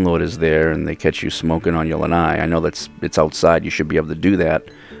the landlord is there and they catch you smoking on your lanai, I know it's outside, you should be able to do that.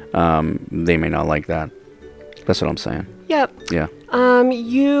 They may not like that. That's what I'm saying. Yep. Yeah.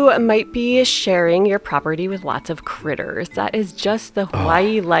 You might be sharing your property with lots of critters. That is just the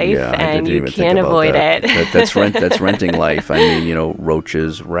Hawaii life, and you can't avoid it. That's renting life. I mean,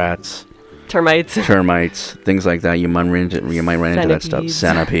 roaches, rats, termites, things like that. You might run into that stuff.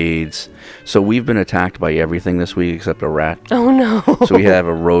 Centipedes. So we've been attacked by everything this week except a rat. Oh no! So we have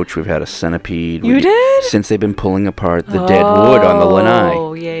a roach. We've had a centipede. You did? Since they've been pulling apart the dead wood on the lanai.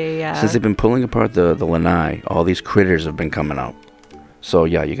 Oh yeah. Since they've been pulling apart the lanai, all these critters have been coming out. So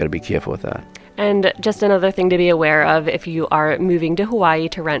yeah, you got to be careful with that. And just another thing to be aware of if you are moving to Hawaii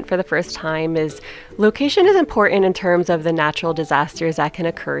to rent for the first time is location is important in terms of the natural disasters that can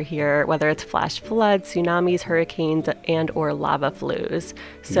occur here, whether it's flash floods, tsunamis, hurricanes, and or lava flows.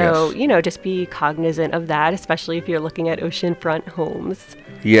 So, just be cognizant of that, especially if you're looking at oceanfront homes.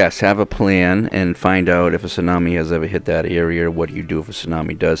 Yes, have a plan and find out if a tsunami has ever hit that area, what do you do if a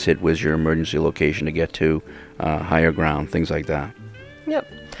tsunami does hit, where's your emergency location to get to, higher ground, things like that. Yep.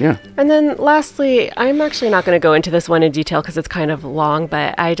 Yeah. And then lastly, I'm actually not going to go into this one in detail because it's kind of long,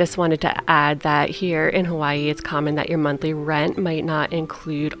 but I just wanted to add that here in Hawaii, it's common that your monthly rent might not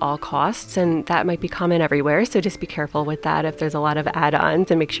include all costs, and that might be common everywhere. So just be careful with that if there's a lot of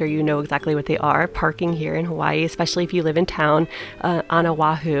add-ons, and make sure you know exactly what they are. Parking here in Hawaii, especially if you live in town on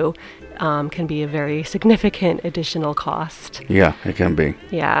Oahu, can be a very significant additional cost. Yeah, it can be.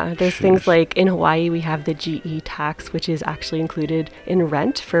 Yeah, there's things like in Hawaii, we have the GE tax, which is actually included in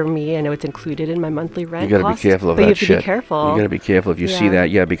rent. For me, I know it's included in my monthly rent. You got to be careful of that shit. But you have to be careful. You got to be careful if you see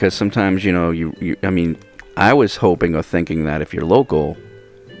that. Because sometimes, I mean, I was hoping or thinking that if you're local,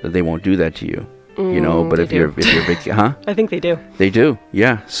 that they won't do that to you. But if you're huh? I think they do. They do,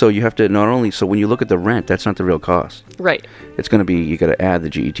 yeah. So you have to not only, so when you look at the rent, that's not the real cost. Right. It's going to be, you got to add the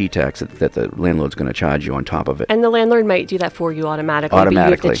GET tax that the landlord's going to charge you on top of it. And the landlord might do that for you automatically. But you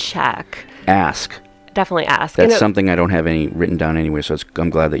have to check. Ask. Definitely ask. That's something I don't have any written down anyway, so I'm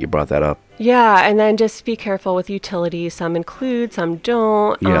glad that you brought that up. Yeah, and then just be careful with utilities. Some include, some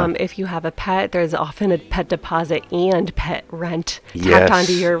don't. Yeah. If you have a pet, there's often a pet deposit and pet rent tacked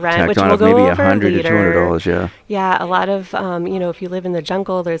onto your rent, which we'll go over maybe $100 to $200, yeah. Yeah, a lot of, if you live in the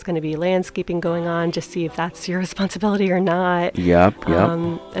jungle, there's going to be landscaping going on. Just see if that's your responsibility or not. Yep.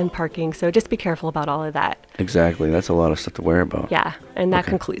 And parking. So just be careful about all of that. Exactly. That's a lot of stuff to worry about. Yeah, and that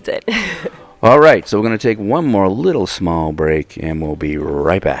concludes it. All right, so we're going to take one more little small break, and we'll be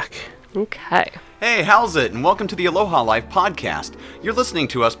right back. Okay. Hey, how's it? And welcome to the Aloha Life podcast. You're listening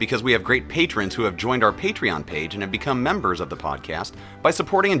to us because we have great patrons who have joined our Patreon page and have become members of the podcast by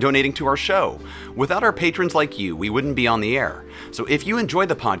supporting and donating to our show. Without our patrons like you, we wouldn't be on the air. So if you enjoy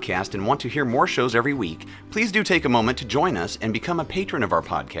the podcast and want to hear more shows every week, please do take a moment to join us and become a patron of our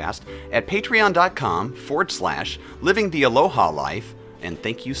podcast at patreon.com/Living the Aloha Life. And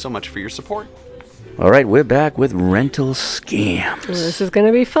thank you so much for your support. All right, we're back with rental scams. This is going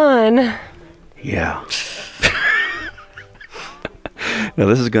to be fun. Yeah. Now,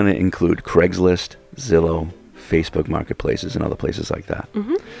 this is going to include Craigslist, Zillow, Facebook marketplaces, and other places like that.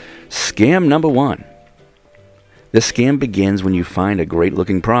 Mm-hmm. Scam number 1. This scam begins when you find a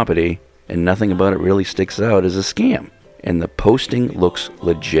great-looking property and nothing about it really sticks out as a scam, and the posting looks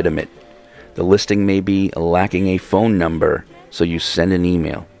legitimate. The listing may be lacking a phone number, so you send an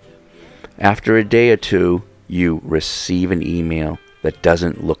email. After a day or two, you receive an email that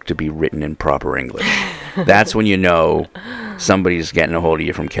doesn't look to be written in proper English. That's when you know somebody's getting a hold of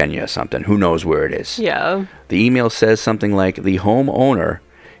you from Kenya or something. Who knows where it is? Yeah. The email says something like, the homeowner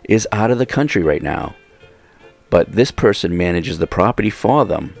is out of the country right now, but this person manages the property for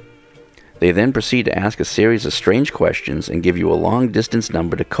them. They then proceed to ask a series of strange questions and give you a long-distance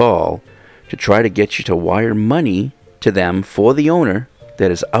number to call to try to get you to wire money to them for the owner that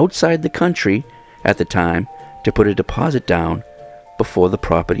is outside the country at the time to put a deposit down before the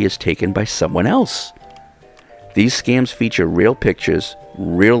property is taken by someone else. These scams feature real pictures,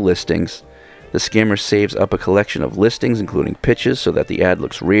 real listings. The scammer saves up a collection of listings, including pictures, so that the ad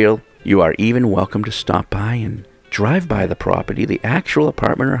looks real. You are even welcome to stop by and drive by the property, the actual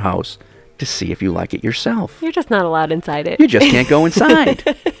apartment or house, to see if you like it yourself. You're just not allowed inside it. You just can't go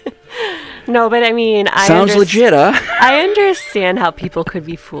inside. No, but I mean, Sounds legit, huh? I understand how people could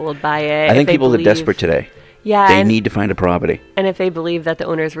be fooled by it. I think people are desperate today. Yeah. They need to find a property. And if they believe that the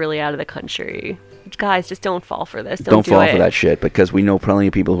owner is really out of the country. Guys, just don't fall for this. Don't do fall it. for that shit, because we know plenty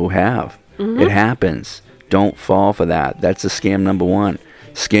of people who have. Mm-hmm. It happens. Don't fall for that. That's the scam number 1.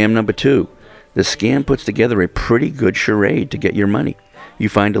 Scam number 2. The scam puts together a pretty good charade to get your money. You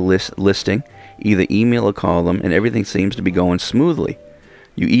find a listing, either email or call them, and everything seems to be going smoothly.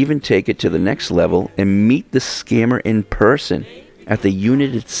 You even take it to the next level and meet the scammer in person at the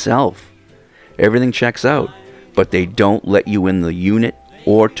unit itself. Everything checks out, but they don't let you in the unit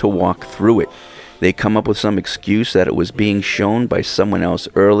or to walk through it. They come up with some excuse that it was being shown by someone else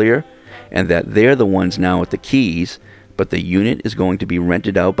earlier and that they're the ones now with the keys, but the unit is going to be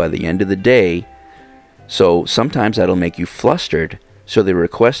rented out by the end of the day. So sometimes that'll make you flustered, so they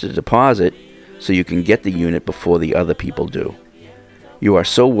request a deposit so you can get the unit before the other people do. You are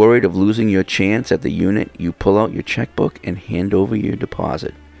so worried of losing your chance at the unit, you pull out your checkbook and hand over your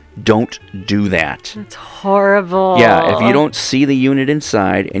deposit. Don't do that. It's horrible. Yeah, if you don't see the unit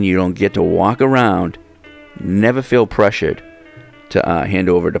inside and you don't get to walk around, never feel pressured to hand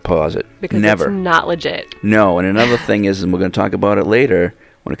over a deposit. Because never. It's not legit. No, and another thing is, and we're going to talk about it later,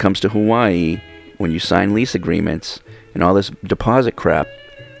 when it comes to Hawaii, when you sign lease agreements and all this deposit crap,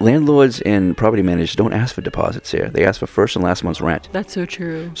 landlords and property managers don't ask for deposits here. They ask for first and last month's rent. That's so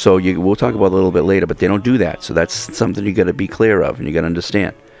true. So we'll talk about it a little bit later, but they don't do that. So that's something you got to be clear of and you got to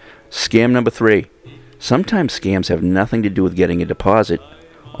understand. Scam number 3. Sometimes scams have nothing to do with getting a deposit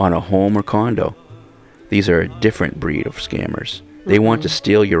on a home or condo. These are a different breed of scammers. They want to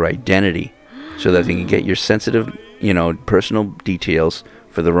steal your identity so that they can get your sensitive, personal details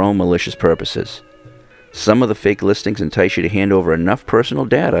for their own malicious purposes. Some of the fake listings entice you to hand over enough personal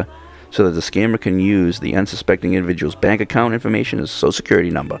data so that the scammer can use the unsuspecting individual's bank account information as a social security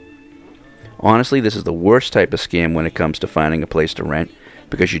number. Honestly, this is the worst type of scam when it comes to finding a place to rent,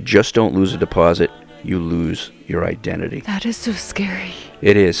 because you just don't lose a deposit, you lose your identity. That is so scary.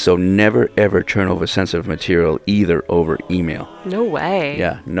 It is, so never ever turn over sensitive material either over email. No way.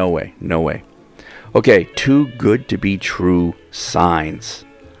 Yeah, no way. Okay, too good to be true signs.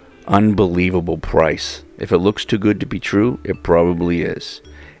 Unbelievable price. If it looks too good to be true, it probably is.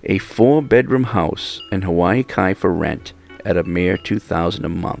 A 4-bedroom house in Hawaii Kai for rent at a mere $2,000 a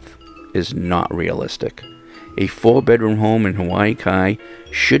month is not realistic. A 4-bedroom home in Hawaii Kai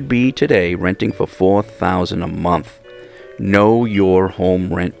should be today renting for $4,000 a month. Know your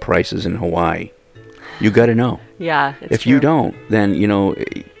home rent prices in Hawaii. You got to know. Yeah, it's If true. you don't, then,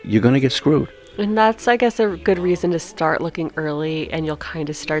 you're going to get screwed. And that's, I guess, a good reason to start looking early, and you'll kind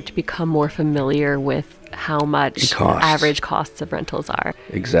of start to become more familiar with how much average costs of rentals are.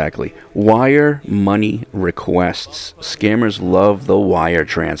 Exactly. Wire money requests. Scammers love the wire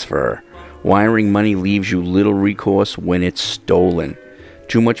transfer. Wiring money leaves you little recourse when it's stolen.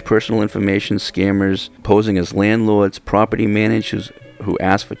 Too much personal information, scammers posing as landlords, property managers who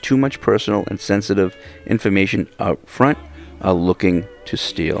ask for too much personal and sensitive information up front are looking to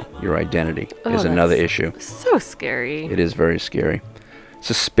steal your identity. Is another issue. So scary. It is very scary.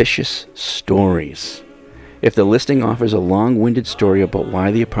 Suspicious stories. If the listing offers a long-winded story about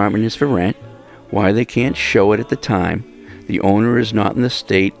why the apartment is for rent, why they can't show it at the time, the owner is not in the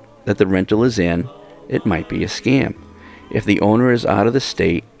state that the rental is in, it might be a scam. If the owner is out of the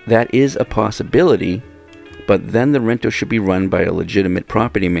state, that is a possibility, but then the rental should be run by a legitimate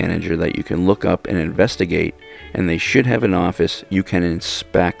property manager that you can look up and investigate, and they should have an office you can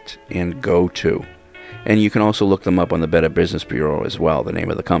inspect and go to. And you can also look them up on the Better Business Bureau as well, the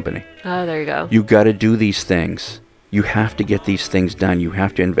name of the company. Oh, there you go. You got to do these things. You have to get these things done. You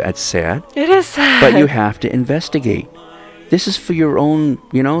have to it's sad. It is sad. But you have to investigate. This is for your own,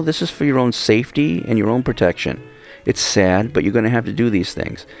 this is for your own safety and your own protection. It's sad, but you're going to have to do these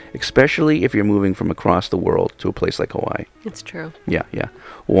things, especially if you're moving from across the world to a place like Hawaii. It's true. Yeah.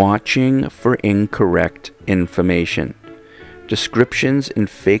 Watching for incorrect information. Descriptions in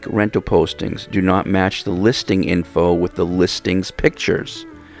fake rental postings do not match the listing info with the listing's pictures.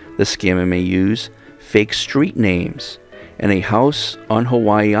 The scammer may use fake street names and a house on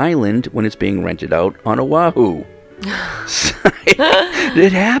Hawaii Island when it's being rented out on Oahu.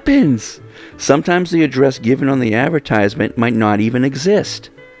 It happens. Sometimes the address given on the advertisement might not even exist.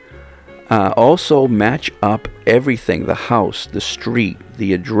 Also match up everything, the house, the street,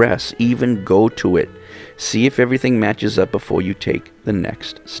 the address, even go to it. See if everything matches up before you take the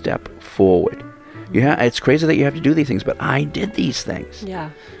next step forward. It's crazy that you have to do these things, but I did these things.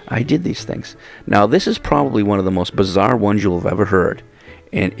 Yeah. I did these things. Now, this is probably one of the most bizarre ones you'll have ever heard,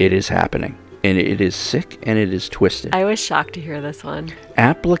 and it is happening. And it is sick and it is twisted. I was shocked to hear this one.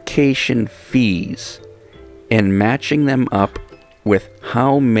 Application fees and matching them up with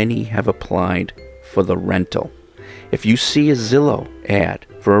how many have applied for the rental. If you see a Zillow ad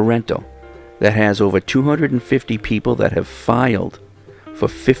for a rental that has over 250 people that have filed for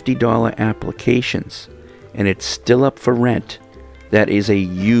 $50 applications and it's still up for rent, that is a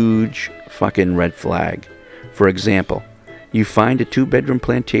huge fucking red flag. For example, you find a 2-bedroom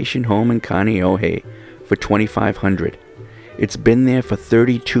plantation home in Kaneohe for $2,500. It's been there for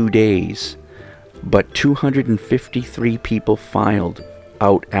 32 days, but 253 people filed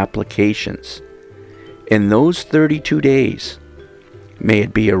out applications. In those 32 days, may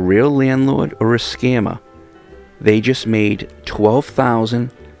it be a real landlord or a scammer, they just made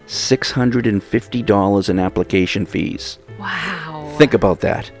 $12,650 in application fees. Wow. Think about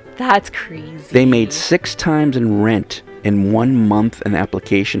that. That's crazy. They made 6 times in rent in 1 month in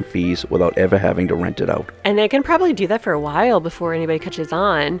application fees without ever having to rent it out. And they can probably do that for a while before anybody catches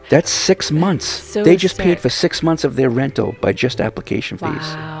on. That's 6 months. So they just sick. paid for 6 months of their rental by just application fees.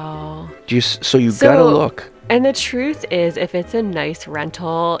 Wow. So you gotta look. And the truth is, if it's a nice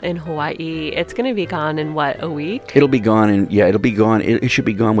rental in Hawaii, it's going to be gone in a week? It'll be gone it'll be gone. It should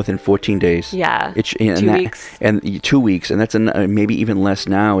be gone within 14 days. Yeah. 2 weeks. And 2 weeks. And that's maybe even less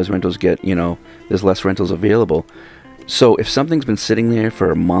now as rentals get, there's less rentals available. So if something's been sitting there for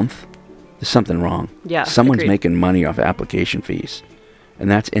a month, there's something wrong. Yeah. Someone's agreed. making money off application fees.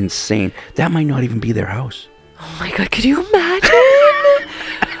 And that's insane. That might not even be their house. Oh my God, could you imagine?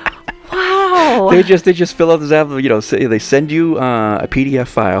 Wow. They just fill out this app, they send you a PDF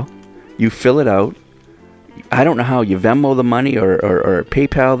file, you fill it out. I don't know how, you Venmo the money or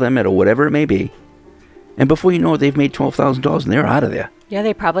PayPal them it or whatever it may be. And before you know it, they've made $12,000 and they're out of there. Yeah,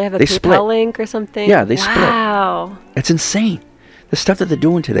 they probably have a They PayPal split. link or something. Yeah, they split. Wow. It's insane. The stuff that they're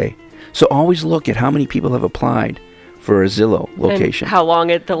doing today. So always look at how many people have applied for a Zillow location. And how long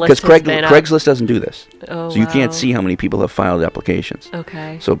the list has been up. Craigslist doesn't do this. Oh, so you can't wow. see how many people have filed applications.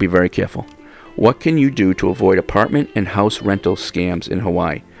 Okay. So be very careful. What can you do to avoid apartment and house rental scams in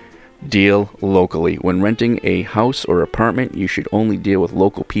Hawaii? Deal locally. When renting a house or apartment, you should only deal with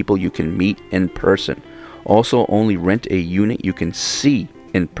local people you can meet in person. Also, only rent a unit you can see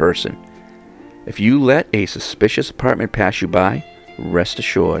in person. If you let a suspicious apartment pass you by, rest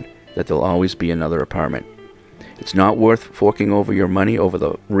assured that there'll always be another apartment. It's not worth forking over your money over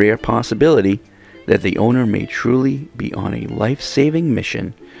the rare possibility that the owner may truly be on a life-saving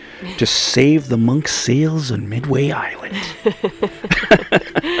mission to save the monk sails on Midway Island.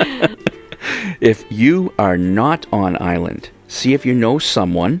 If you are not on island, see if you know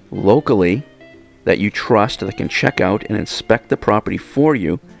someone locally that you trust that can check out and inspect the property for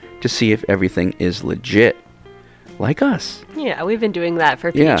you to see if everything is legit. Like us. Yeah, we've been doing that for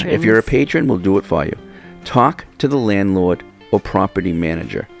Yeah, patrons. if you're a patron, we'll do it for you. Talk to the landlord or property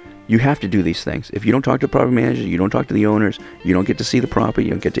manager. You have to do these things. If you don't talk to the property manager, you don't talk to the owners, you don't get to see the property,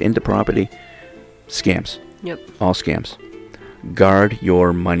 you don't get to enter property. Scams. Yep. All scams. Guard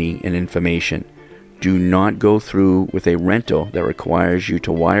your money and information. Do not go through with a rental that requires you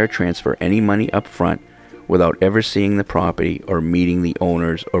to wire transfer any money up front without ever seeing the property or meeting the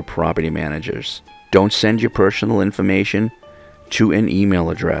owners or property managers. Don't send your personal information to an email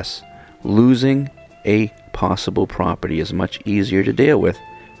address. Losing a possible property is much easier to deal with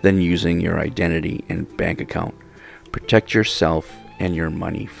than using your identity and bank account. Protect yourself and your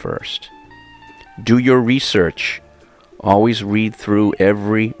money first. Do your research. Always read through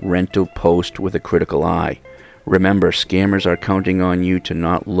every rental post with a critical eye. Remember, scammers are counting on you to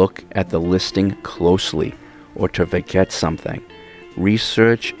not look at the listing closely or to forget something.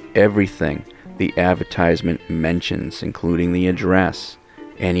 Research everything the advertisement mentions, including the address,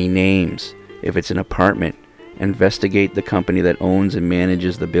 any names. If it's an apartment, investigate the company that owns and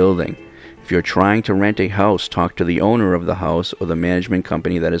manages the building. If you're trying to rent a house, talk to the owner of the house or the management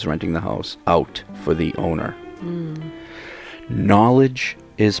company that is renting the house out for the owner. Knowledge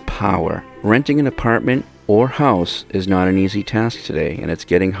is power. Renting an apartment or house is not an easy task today, and it's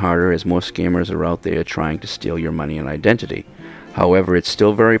getting harder as more scammers are out there trying to steal your money and identity. However, it's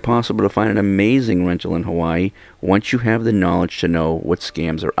still very possible to find an amazing rental in Hawaii once you have the knowledge to know what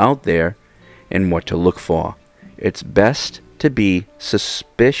scams are out there and what to look for. It's best to be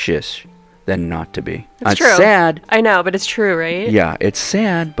suspicious than not to be. It's true. Sad. I know, but it's true, right? Yeah, it's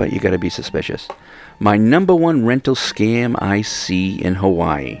sad, but you got to be suspicious. My number one rental scam I see in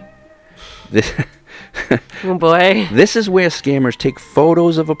Hawaii. Oh boy. This is where scammers take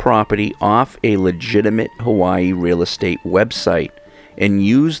photos of a property off a legitimate Hawaii real estate website and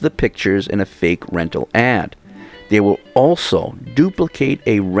use the pictures in a fake rental ad. They will also duplicate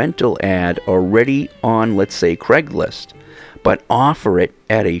a rental ad already on, let's say, Craigslist, but offer it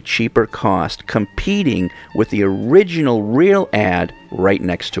at a cheaper cost, competing with the original real ad right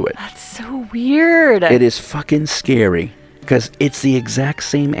next to it. That's so weird. It is fucking scary because it's the exact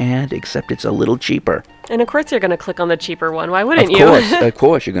same ad except it's a little cheaper. And of course you're going to click on the cheaper one. Why wouldn't you? Of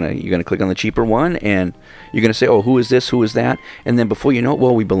course, you're gonna click on the cheaper one, and you're gonna say, "Oh, who is this? Who is that?" And then before you know it,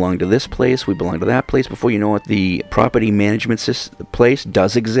 well, we belong to this place, we belong to that place. Before you know it, the property management place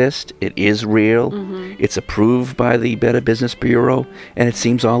does exist. It is real. Mm-hmm. It's approved by the Better Business Bureau, and it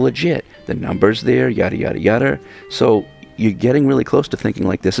seems all legit. The numbers there, yada yada yada. So you're getting really close to thinking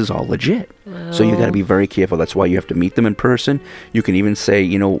like this is all legit. Oh. So you got to be very careful. That's why you have to meet them in person. You can even say,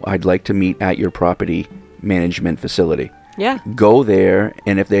 I'd like to meet at your property management facility. Yeah. Go there,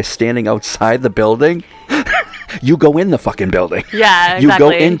 and if they're standing outside the building, you go in the fucking building. Yeah, exactly. You go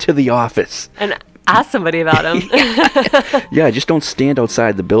into the office. And ask somebody about them. Yeah, just don't stand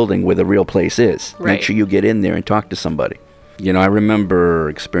outside the building where the real place is. Right. Make sure you get in there and talk to somebody. I remember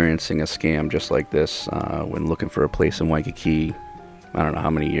experiencing a scam just like this when looking for a place in Waikiki. I don't know how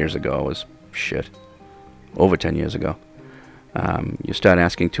many years ago. It was over 10 years ago. You start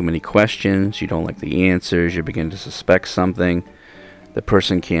asking too many questions. You don't like the answers. You begin to suspect something. The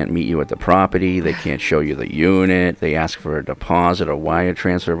person can't meet you at the property. They can't show you the unit. They ask for a deposit or wire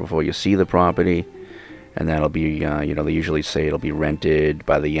transfer before you see the property. And that'll be, they usually say it'll be rented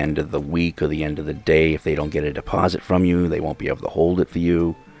by the end of the week or the end of the day. If they don't get a deposit from you, they won't be able to hold it for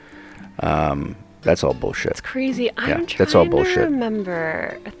you. That's all bullshit. It's crazy. I'm that's all trying bullshit. to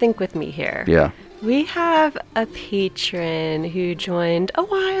remember. Think with me here. Yeah. We have a patron who joined a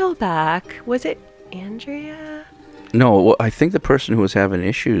while back. Was it Andrea? No, well, I think the person who was having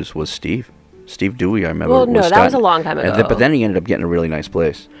issues was Steve. Steve Dewey, I remember. Well, no, that was a long time ago. But then he ended up getting a really nice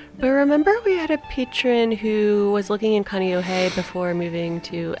place. But remember we had a patron who was looking in Kaneohe before moving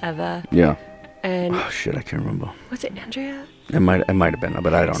to Eva? Yeah. And oh, shit, I can't remember. Was it Andrea? It might have been,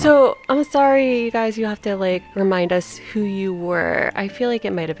 but I don't know. So, I'm sorry, you guys, you have to, remind us who you were. I feel like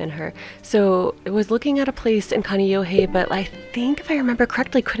it might have been her. So, it was looking at a place in Kaneohe, but I think, if I remember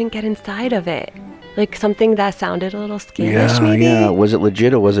correctly, couldn't get inside of it. Something that sounded a little scamish, maybe? Yeah. Was it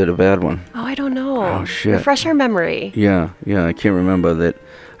legit or was it a bad one? Oh, I don't know. Oh, shit. Refresh our memory. Yeah, I can't remember that.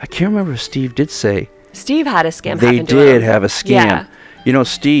 I can't remember if Steve did say. Steve had a scam They happen to him. did have a scam. Yeah.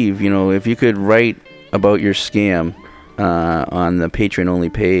 Steve, if you could write about your scam on the Patreon-only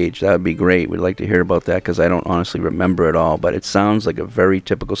page, that would be great. We'd like to hear about that because I don't honestly remember it all, but it sounds like a very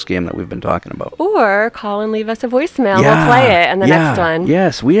typical scam that we've been talking about. Or call and leave us a voicemail. We'll play it in the next one.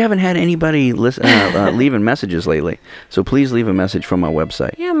 Yes, we haven't had anybody leaving messages lately, so please leave a message from our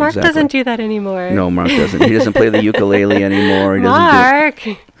website. Yeah, Mark doesn't do that anymore. No, Mark doesn't. He doesn't play the ukulele anymore. He Mark!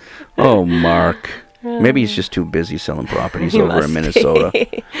 Oh, Mark. Maybe he's just too busy selling properties over in Minnesota.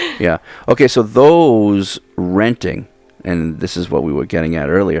 Yeah. Okay, so those renting, and this is what we were getting at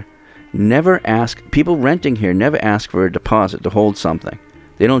earlier, People renting here never ask for a deposit to hold something.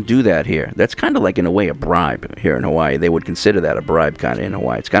 They don't do that here. That's kind of like, in a way, a bribe here in Hawaii. They would consider that a bribe kind of in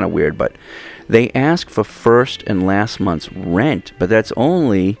Hawaii. It's kind of weird, but they ask for first and last month's rent, but that's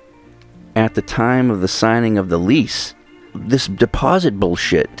only at the time of the signing of the lease. This deposit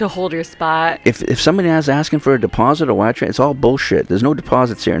bullshit. To hold your spot. If somebody is asking for a deposit or wire transfer, it's all bullshit. There's no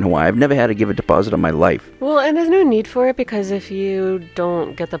deposits here in Hawaii. I've never had to give a deposit in my life. Well, and there's no need for it, because if you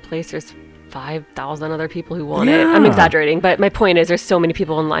don't get the place, there's 5,000 other people who want it. I'm exaggerating, but my point is, there's so many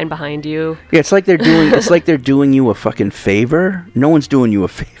people in line behind you. Yeah, it's like they're doing you a fucking favor. No one's doing you a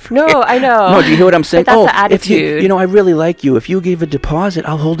favor. No, I know. No, do you hear what I'm saying? But that's the attitude. If you I really like you. If you gave a deposit,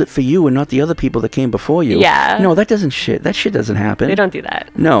 I'll hold it for you and not the other people that came before you. Yeah. No, that shit doesn't happen. They don't do that.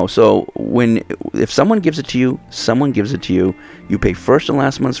 No, so if someone gives it to you, someone gives it to you. You pay first and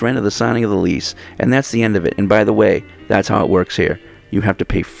last month's rent of the signing of the lease, and that's the end of it. And by the way, that's how it works here. You have to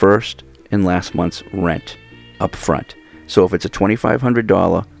pay first and last month's rent up front. So if it's a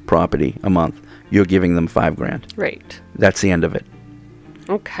 $2,500 property a month, you're giving them $5,000. Right. That's the end of it.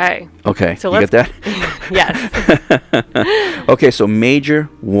 Okay. So you get that? Yes. Okay, so major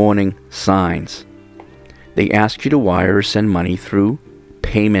warning signs. They ask you to wire or send money through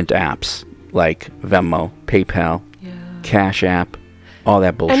payment apps like Venmo, PayPal, Cash App, all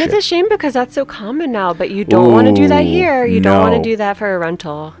that bullshit. And it's a shame, because that's so common now, but you don't want to do that here. You don't want to do that for a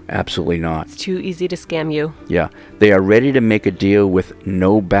rental. Absolutely not. It's too easy to scam you. Yeah. They are ready to make a deal with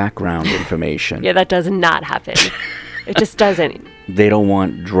no background information. Yeah, that does not happen. It just doesn't. They don't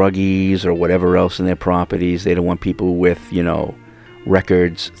want druggies or whatever else in their properties. They don't want people with,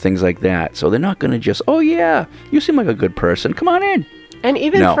 records, things like that. So they're not going to just, oh yeah, you seem like a good person. Come on in. And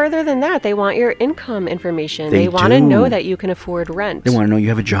even further than that, they want your income information. They want to know that you can afford rent. They want to know you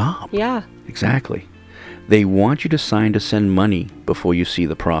have a job. Yeah. Exactly. They want you to sign to send money before you see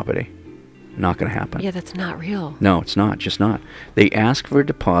the property. Not going to happen. Yeah, that's not real. No, it's not. Just not. They ask for a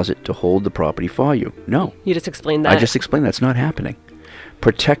deposit to hold the property for you. No. You just explained that. I just explained that's not happening.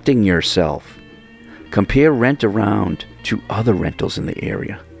 Protecting yourself. Compare rent around to other rentals in the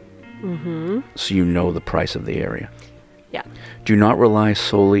area. Mm-hmm. So you know the price of the area. Yeah. Do not rely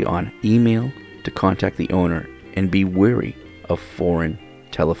solely on email to contact the owner, and be wary of foreign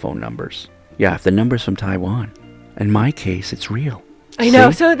telephone numbers. Yeah, if the number's from Taiwan. In my case, it's real. I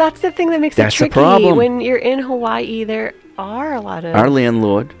know. So that's the thing that makes it tricky. That's the problem. When you're in Hawaii, there are a lot of... Our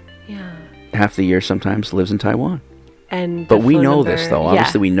landlord, half the year sometimes, lives in Taiwan. But we know this, though.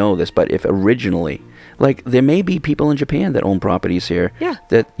 Obviously, we know this. But if originally... Like, there may be people in Japan that own properties here. Yeah.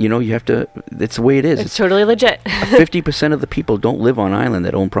 That, you have to... It's the way it is. It's totally legit. 50% of the people don't live on island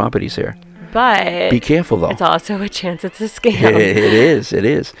that own properties here. But... Be careful, though. It's also a chance it's a scam. It is. It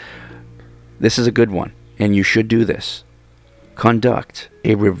is. This is a good one. And you should do this. Conduct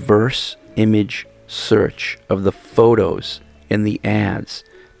a reverse image search of the photos in the ads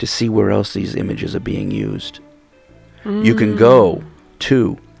to see where else these images are being used. You can go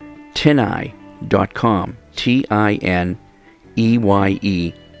to tineye.com, TINEYE.com,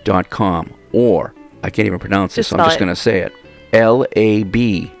 or, I can't even pronounce this, so I'm just going to say it,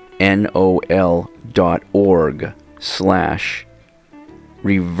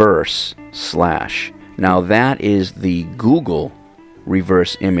 labnol.org/reverse/. Now that is the Google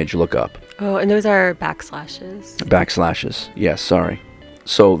reverse image lookup. Oh, and those are backslashes. Backslashes, yes, sorry.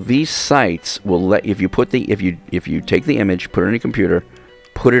 So these sites will let, if you take the image, put it on your computer,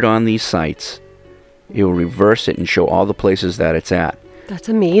 put it on these sites, it will reverse it and show all the places that it's at. That's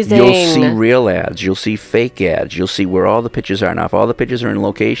amazing. You'll see real ads. You'll see fake ads. You'll see where all the pictures are. Now, if all the pictures are in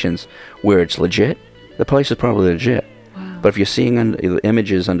locations where it's legit, the place is probably legit. Wow. But if you're seeing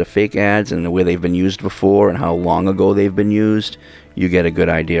images under fake ads and where they've been used before and how long ago they've been used, you get a good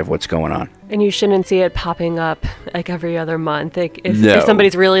idea of what's going on. And you shouldn't see it popping up like every other month. Like if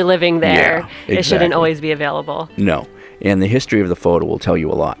somebody's really living there, it shouldn't always be available. No. And the history of the photo will tell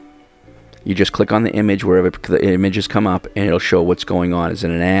you a lot. You just click on the image wherever the images come up, and it'll show what's going on. Is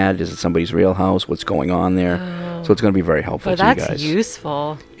it an ad? Is it somebody's real house? What's going on there? Oh. So it's going to be very helpful to you guys. That's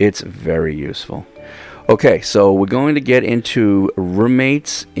useful. It's very useful. Okay, so we're going to get into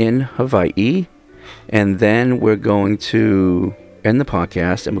roommates in Hawaii, and then we're going to end the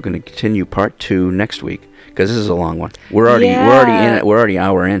podcast, and we're going to continue part 2 next week. Because this is a long one. We're already in it. We're already an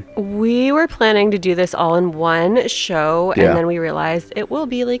hour in. We were planning to do this all in one show, and then we realized it will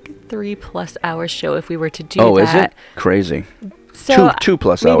be like 3+ hour show if we were to do that. Oh, is it? Crazy. So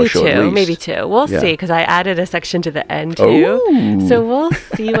 2+ maybe hour show at least. Maybe 2. We'll Yeah. see, because I added a section to the end too. Ooh. So we'll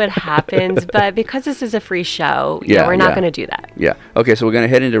see what happens. But because this is a free show, we're not going to do that. Yeah. Okay, so we're going to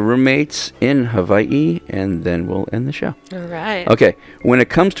head into roommates in Hawaii, and then we'll end the show. All right. Okay, when it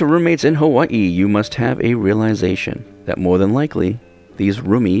comes to roommates in Hawaii, you must have a realization that more than likely, these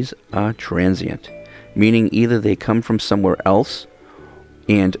roomies are transient, meaning either they come from somewhere else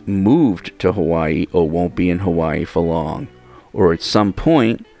and moved to Hawaii or won't be in Hawaii for long, or at some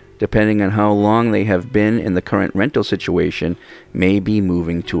point, depending on how long they have been in the current rental situation, may be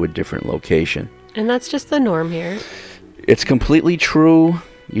moving to a different location. And that's just the norm here. It's completely true.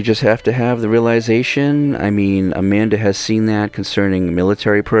 You just have to have the realization. I mean, Amanda has seen that concerning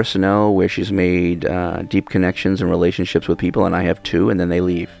military personnel, where she's made deep connections and relationships with people, and I have too, and then they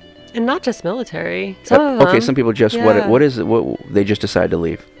leave. And not just military. Some of them. Okay, some people just, what is it? What they just decide to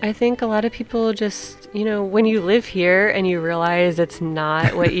leave. I think a lot of people just, when you live here and you realize it's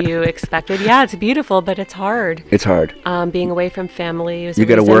not what you expected. Yeah, it's beautiful, but it's hard. It's hard. Being away from family. You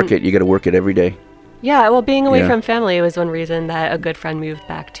got to work it. You got to work it every day. Yeah, well, being away from family was one reason that a good friend moved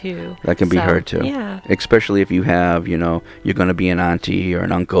back too. That can be hard too. Yeah. Especially if you have, you're going to be an auntie or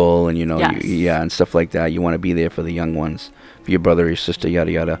an uncle, and Yes. and stuff like that. You want to be there for the young ones, for your brother, your sister,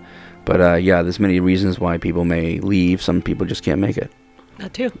 yada yada. But there's many reasons why people may leave. Some people just can't make it.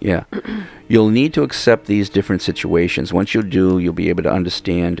 That too. Yeah. You'll need to accept these different situations. Once you do, you'll be able to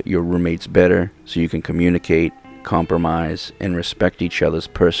understand your roommates better, so you can communicate, compromise, and respect each other's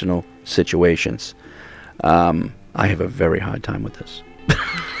personal situations. I have a very hard time with this.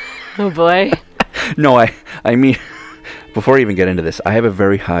 Oh boy. No, I mean, before I even get into this, I have a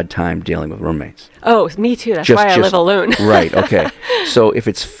very hard time dealing with roommates. Oh, me too. That's why I live alone. Right. Okay. So if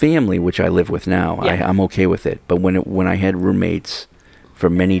it's family, which I live with now, Yeah. I'm okay with it. But when I had roommates for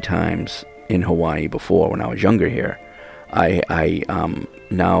many times in Hawaii before, when I was younger here, I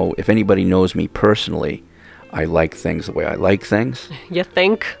now, if anybody knows me personally, I like things the way I like things. You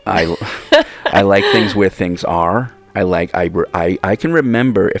think? I like things where things are. I can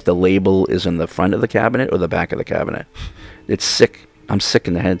remember if the label is in the front of the cabinet or the back of the cabinet. It's sick. I'm sick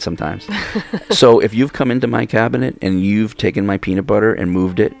in the head sometimes. So if you've come into my cabinet and you've taken my peanut butter and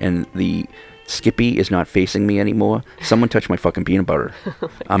moved it, and the Skippy is not facing me anymore, someone touched my fucking peanut butter.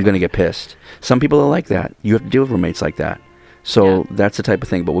 I'm going to get pissed. Some people are like that. You have to deal with roommates like that. So that's the type of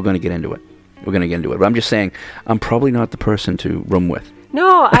thing, but we're going to get into it. But I'm just saying, I'm probably not the person to room with.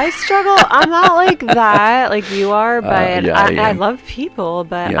 No, I struggle. I'm not like that, like you are, but I love people.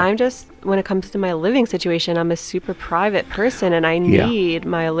 But I'm just, when it comes to my living situation, I'm a super private person, and I need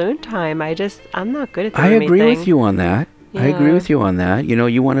my alone time. I'm not good at the I roommate agree thing. with you on that. Yeah. I agree with you on that.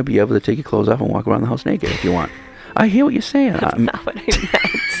 You want to be able to take your clothes off and walk around the house naked if you want. I hear what you're saying. That's not what I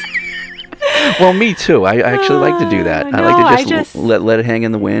meant. Well, me too. I actually like to do that. I No, like to just let it hang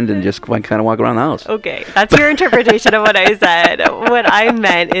in the wind and just kind of walk around the house. Okay, that's your interpretation of what I said. What I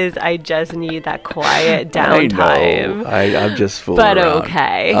meant is I just need that quiet downtime. I know. I'm just fooling but around.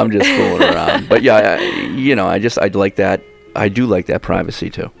 Okay. I'm just fooling around. But I'd like that. I do like that privacy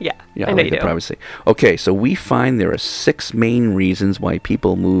too. Yeah, I like the privacy. Okay, so we find there are 6 main reasons why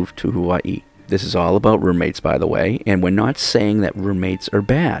people move to Hawaii. This is all about roommates, by the way, and we're not saying that roommates are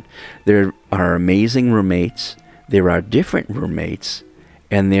bad. There are amazing roommates, there are different roommates,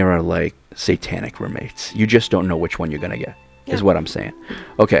 and there are like satanic roommates. You just don't know which one you're going to get, is what I'm saying.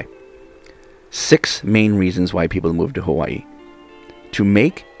 Okay, 6 main reasons why people move to Hawaii. To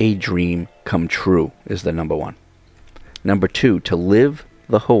make a dream come true is the number 1. Number 2, to live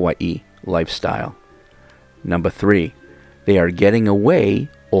the Hawaii lifestyle. Number 3, they are getting away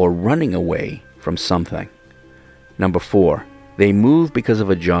or running away from something. Number 4, they move because of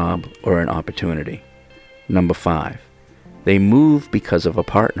a job or an opportunity. Number 5, they move because of a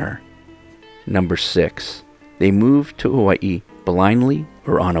partner. Number 6, they move to Hawaii blindly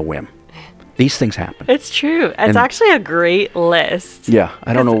or on a whim. These things happen. It's true. It's actually a great list. Yeah,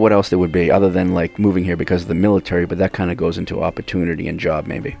 I don't know what else there would be other than like moving here because of the military, but that kind of goes into opportunity and job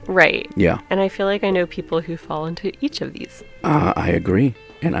maybe. Right. Yeah. And I feel like I know people who fall into each of these. I agree.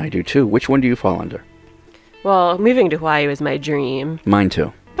 And I do too. Which one do you fall under? Well, moving to Hawaii was my dream. Mine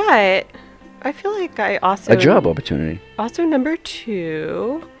too. But I feel like I also... A job opportunity. Also number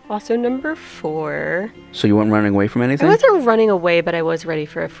 2. Also number 4. So you weren't running away from anything? I wasn't running away, but I was ready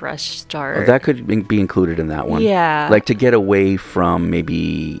for a fresh start. Oh, that could be included in that one. Yeah. Like to get away from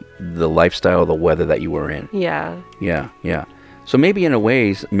maybe the lifestyle, the weather that you were in. Yeah. Yeah, yeah. So maybe in a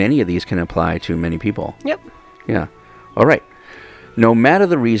ways, many of these can apply to many people. Yep. Yeah. All right. No matter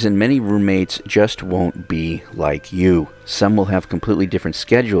the reason, many roommates just won't be like you. Some will have completely different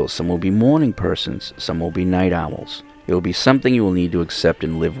schedules. Some will be morning persons. Some will be night owls. It will be something you will need to accept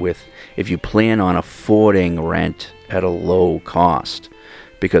and live with if you plan on affording rent at a low cost.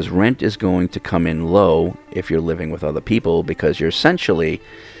 Because rent is going to come in low if you're living with other people, because you're essentially,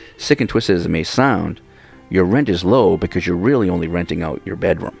 sick and twisted as it may sound, your rent is low because you're really only renting out your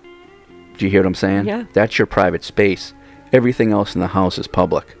bedroom. Do you hear what I'm saying? Yeah. That's your private space. Everything else in the house is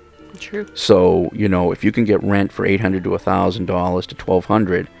public. True. So, if you can get rent for $800 to $1,000 to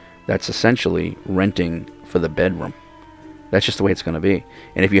 $1,200, that's essentially renting for the bedroom. That's just the way it's going to be.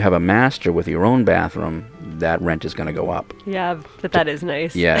 And if you have a master with your own bathroom, that rent is going to go up. Yeah, but that is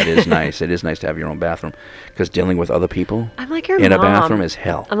nice. Yeah, it is nice. It is nice to have your own bathroom, because dealing with other people I'm like your in mom. a bathroom is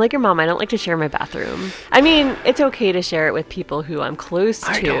hell. I'm like your mom. I don't like to share my bathroom. I mean, it's okay to share it with people who I'm close to.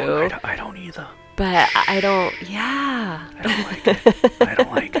 I don't either. But I don't, yeah. I don't like it. I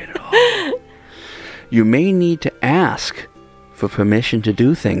don't like it at all. You may need to ask for permission to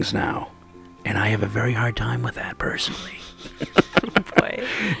do things now. And I have a very hard time with that, personally. Boy.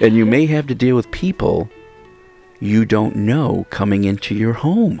 And you may have to deal with people you don't know coming into your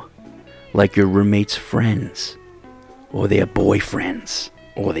home. Like your roommate's friends. Or their boyfriends.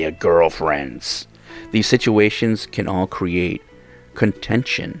 Or their girlfriends. These situations can all create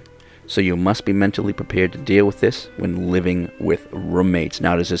contention. So you must be mentally prepared to deal with this when living with roommates.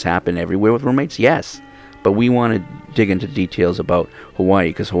 Now, does this happen everywhere with roommates? Yes. But we want to dig into details about Hawaii,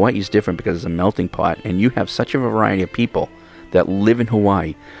 because Hawaii is different because it's a melting pot, and you have such a variety of people that live in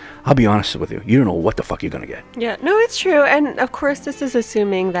Hawaii. I'll be honest with you. You don't know what the fuck you're going to get. Yeah, no, it's true. And of course, this is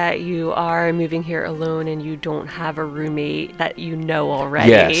assuming that you are moving here alone and you don't have a roommate that you know already.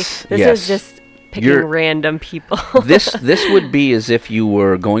 Yes. This is just picking random people. this would be as if you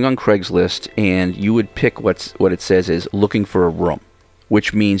were going on Craigslist and you would pick what it says is looking for a room,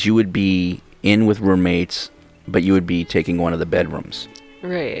 which means you would be in with roommates, but you would be taking one of the bedrooms.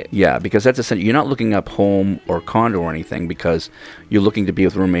 Right. Yeah, because that's essentially, you're not looking up home or condo or anything, because you're looking to be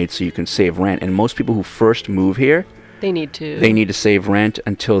with roommates so you can save rent. And most people who first move here, they need to save rent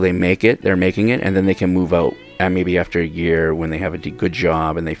until they make it. They're making it, and then they can move out maybe after a year when they have a good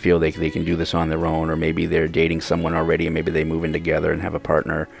job and they feel they can do this on their own, or maybe they're dating someone already and maybe they move in together and have a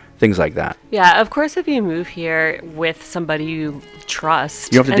partner, things like that. Yeah, of course, if you move here with somebody you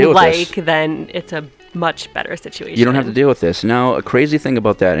trust you don't have to deal with this. Then it's a much better situation. You don't have to deal with this. Now, a crazy thing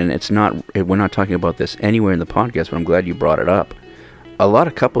about that, and we're not talking about this anywhere in the podcast, but I'm glad you brought it up. A lot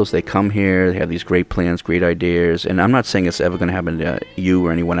of couples, they come here, they have these great plans, great ideas, and I'm not saying it's ever going to happen to you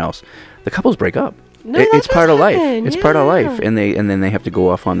or anyone else. The couples break up. No, it's part of life. It's yeah. part of life, and then they have to go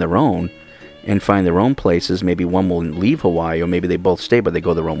off on their own and find their own places. Maybe one will leave Hawaii, or maybe they both stay, but they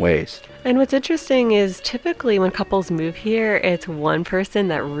go their own ways. And what's interesting is typically when couples move here, it's one person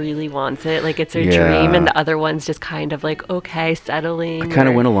that really wants it, like it's their dream, and the other one's just kind of like, okay, settling. I kind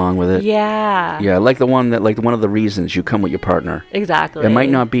of went along with it. Yeah. Yeah, like one of the reasons you come with your partner. Exactly. It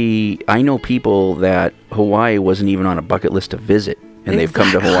might not be. I know people that Hawaii wasn't even on a bucket list to visit, and they've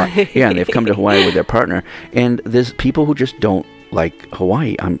come to Hawaii. Yeah, and they've come to Hawaii with their partner. And there's people who just don't like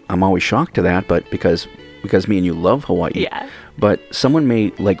Hawaii. I'm always shocked to that, but because me and you love Hawaii. Yeah. But someone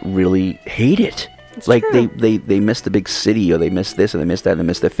may really hate it. It's like true. they miss the big city, or they miss this, and they miss that, and they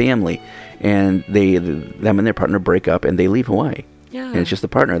miss their family, and them and their partner break up and they leave Hawaii. Yeah. And it's just the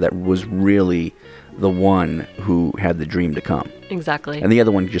partner that was really the one who had the dream to come. Exactly. And the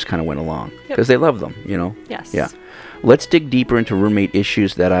other one just kind of went along because they love them, Yes. Yeah. Let's dig deeper into roommate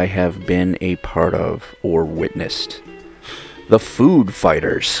issues that I have been a part of or witnessed. The food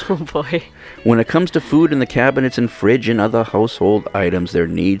fighters. Oh boy. When it comes to food in the cabinets and fridge and other household items, there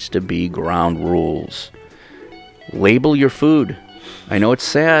needs to be ground rules. Label your food. I know it's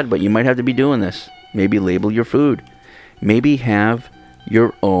sad, but you might have to be doing this. Maybe label your food. Maybe have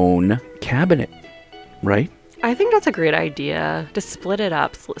your own cabinet, right? I think that's a great idea. To split it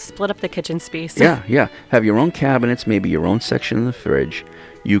up, split up the kitchen space. Yeah. Have your own cabinets, maybe your own section in the fridge.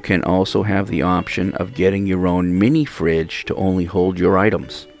 You can also have the option of getting your own mini fridge to only hold your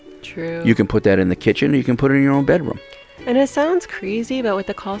items. True. You can put that in the kitchen, or you can put it in your own bedroom. And it sounds crazy, but with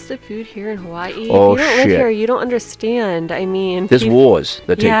the cost of food here in Hawaii, if you Oh, don't live shit. here, you don't understand. I mean, There's wars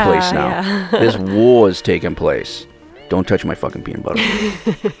that take place now. Yeah. There's wars taking place. Don't touch my fucking peanut butter.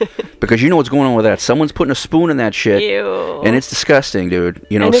 Because you know what's going on with that. Someone's putting a spoon in that shit. Ew. And it's disgusting, dude.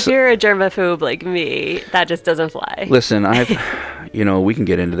 And if you're a germaphobe like me, that just doesn't fly. Listen, we can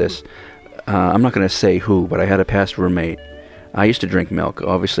get into this. I'm not going to say who, but I had a past roommate. I used to drink milk.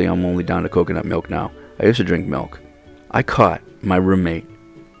 Obviously, I'm only down to coconut milk now. I used to drink milk. I caught my roommate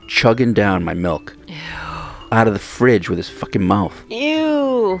chugging down my milk. Ew. Out of the fridge with his fucking mouth.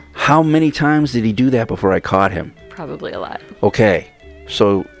 Ew. How many times did he do that before I caught him? Probably a lot. Okay,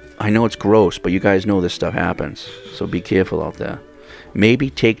 so I know it's gross, but you guys know this stuff happens. So be careful out there. Maybe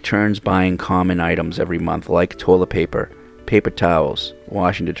take turns buying common items every month, like toilet paper, paper towels,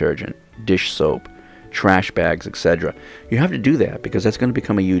 washing detergent, dish soap, trash bags, etc. You have to do that because that's going to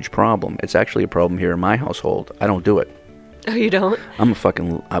become a huge problem. It's actually a problem here in my household. I don't do it. Oh, you don't? I'm a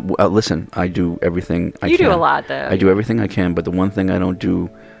fucking... listen, I do everything I can. You do a lot, though. I do everything I can, but the one thing I don't do...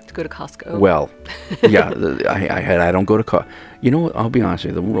 To go to Costco. Well, yeah, I don't go to Costco. You know what? I'll be honest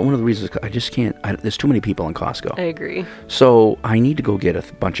with you. One of the reasons I just can't... there's too many people in Costco. I agree. So I need to go get a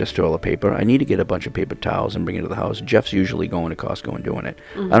bunch of toilet paper. I need to get a bunch of paper towels and bring it to the house. Jeff's usually going to Costco and doing it.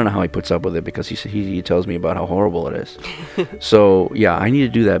 Mm-hmm. I don't know how he puts up with it because he tells me about how horrible it is. So, yeah, I need to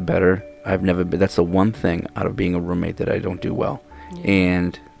do that better. I've never been... That's the one thing out of being a roommate that I don't do well. Yeah.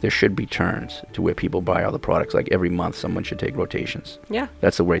 And there should be turns to where people buy all the products. Like every month, someone should take rotations. Yeah.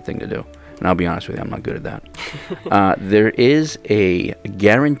 That's the right thing to do. And I'll be honest with you, I'm not good at that. There is a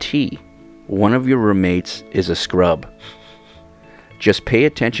guarantee one of your roommates is a scrub. Just pay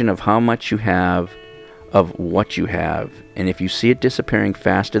attention of how much you have of what you have. And if you see it disappearing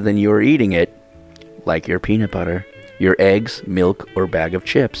faster than you're eating it, like your peanut butter, your eggs, milk, or bag of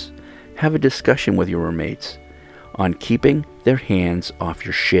chips, have a discussion with your roommates on keeping their hands off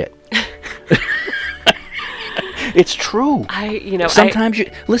your shit. It's true. Sometimes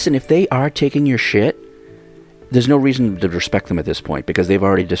listen, if they are taking your shit, there's no reason to respect them at this point because they've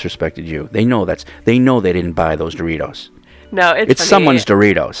already disrespected you. They know they didn't buy those Doritos. No, it's funny. Someone's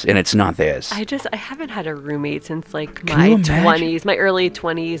Doritos and it's not theirs. I haven't had a roommate since like my 20s, my early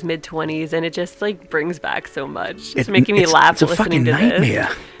 20s, mid 20s, and it just like brings back so much. It's making me laugh listening to this.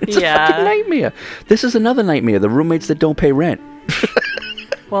 It's a fucking nightmare. This is another nightmare, the roommates that don't pay rent.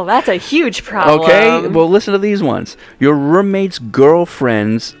 Well, that's a huge problem. Okay, well listen to these ones. Your roommate's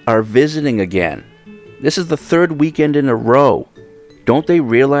girlfriends are visiting again. This is the third weekend in a row. Don't they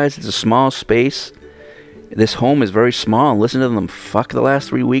realize it's a small space? This home is very small, and listen to them fuck the last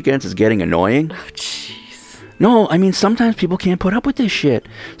 3 weekends is getting annoying. Oh, jeez. No, I mean, sometimes people can't put up with this shit.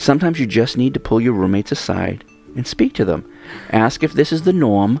 Sometimes you just need to pull your roommates aside and speak to them. Ask if this is the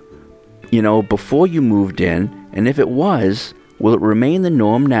norm, before you moved in, and if it was, will it remain the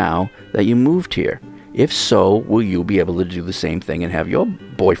norm now that you moved here? If so, will you be able to do the same thing and have your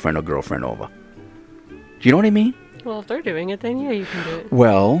boyfriend or girlfriend over? Do you know what I mean? Well, if they're doing it, then yeah, you can do it.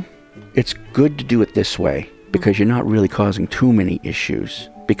 Well, it's good to do it this way because you're not really causing too many issues.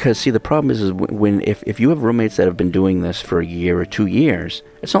 Because, see, the problem is if you have roommates that have been doing this for a year or 2 years,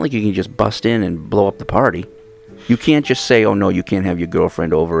 it's not like you can just bust in and blow up the party. You can't just say, oh, no, you can't have your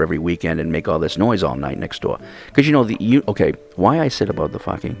girlfriend over every weekend and make all this noise all night next door. Because, why I said about the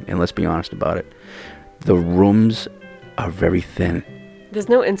fucking, and let's be honest about it, the rooms are very thin. There's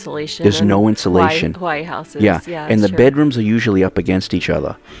no insulation. There's no insulation. Hawaii houses. Yeah, and the bedrooms are usually up against each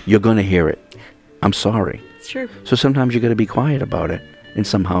other. You're going to hear it. I'm sorry. It's true. So sometimes you got to be quiet about it. In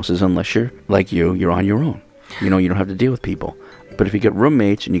some houses, unless you're like you're on your own. You don't have to deal with people. But if you get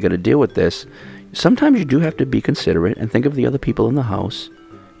roommates and you got to deal with this, sometimes you do have to be considerate and think of the other people in the house.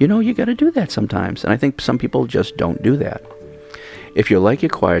 You got to do that sometimes. And I think some people just don't do that. If you like your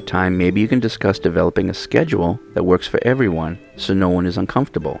quiet time, maybe you can discuss developing a schedule that works for everyone so no one is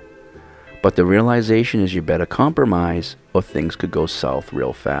uncomfortable. But the realization is you better compromise or things could go south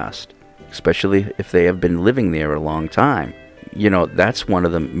real fast, especially if they have been living there a long time. That's one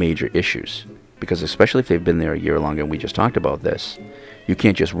of the major issues, because especially if they've been there a year longer, and we just talked about this, you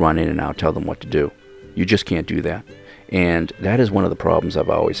can't just run in and out, tell them what to do. You just can't do that. And that is one of the problems I've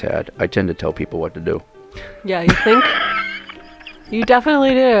always had. I tend to tell people what to do. Yeah, you think? You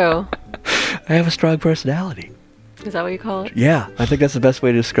definitely do. I have a strong personality. Is that what you call it? Yeah, I think that's the best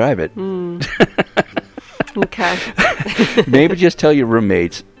way to describe it. Okay. Maybe just tell your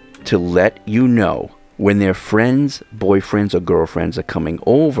roommates to let you know when their friends, boyfriends, or girlfriends are coming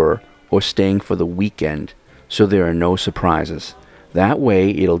over or staying for the weekend, so there are no surprises. That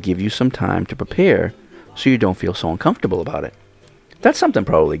way, it'll give you some time to prepare so you don't feel so uncomfortable about it. That's something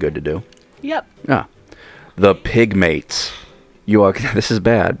probably good to do. Yep. Ah, the pigmates. This is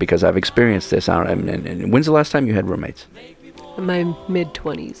bad because I've experienced this. And when's the last time you had roommates? In my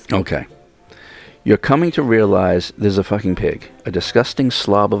mid-20s. Okay. You're coming to realize there's a fucking pig, a disgusting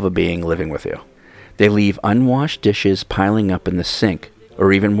slob of a being living with you. They leave unwashed dishes piling up in the sink,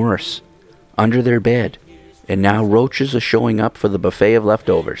 or even worse, under their bed. And now roaches are showing up for the buffet of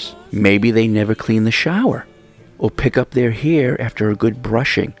leftovers. Maybe they never clean the shower, or pick up their hair after a good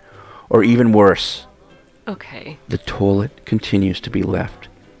brushing, or even worse. Okay. The toilet continues to be left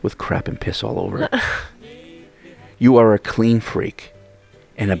with crap and piss all over it. You are a clean freak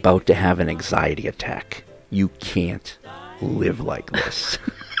and about to have an anxiety attack. You can't live like this.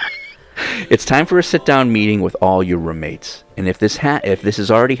 It's time for a sit-down meeting with all your roommates. And if this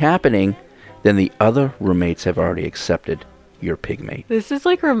is already happening, then the other roommates have already accepted your pigmate. This is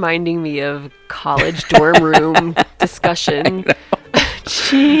like reminding me of college dorm room discussion.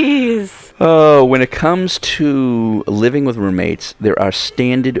 Jeez. Oh, when it comes to living with roommates, there are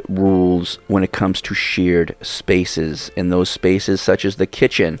standard rules when it comes to shared spaces. And those spaces, such as the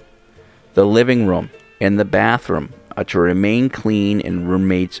kitchen, the living room, and the bathroom, are to remain clean, and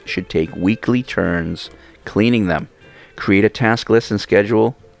roommates should take weekly turns cleaning them. Create a task list and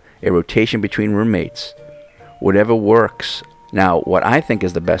schedule a rotation between roommates. Whatever works. Now, what I think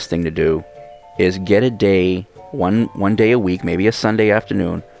is the best thing to do is get a day, one day a week, maybe a Sunday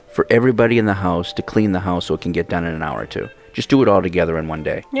afternoon, for everybody in the house to clean the house so it can get done in an hour or two. Just do it all together in one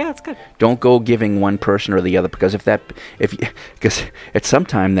day. Yeah, that's good. Don't go giving one person or the other, because because at some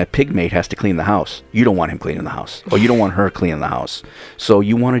time that pigmate has to clean the house. You don't want him cleaning the house, or you don't want her cleaning the house. So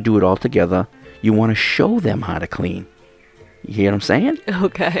you want to do it all together. You want to show them how to clean. You hear what I'm saying?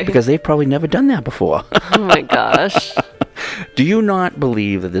 Okay. Because they've probably never done that before. Oh my gosh. Do you not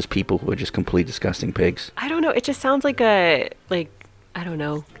believe that there's people who are just complete disgusting pigs? I don't know. It just sounds like a, I don't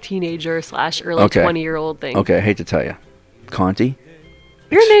know, teenager / early 20-year-old thing. Okay, I hate to tell you. Conti?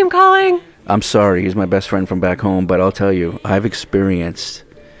 Your name calling? I'm sorry, he's my best friend from back home, but I'll tell you, I've experienced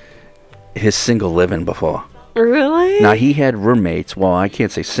his single living before. Really? Now, he had roommates. Well, I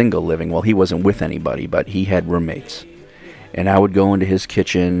can't say single living. Well, he wasn't with anybody, but he had roommates. And I would go into his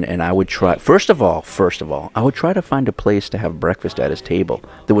kitchen, and I would try... First of all, I would try to find a place to have breakfast at his table.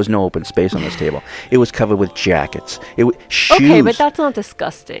 There was no open space on his table. It was covered with jackets. Shoes. Okay, but that's not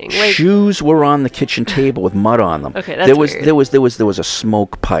disgusting. Shoes were on the kitchen table with mud on them. Okay, that's weird. There was a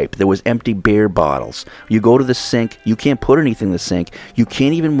smoke pipe. There was empty beer bottles. You go to the sink. You can't put anything in the sink. You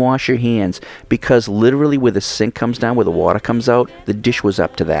can't even wash your hands, because literally where the sink comes down, where the water comes out, the dish was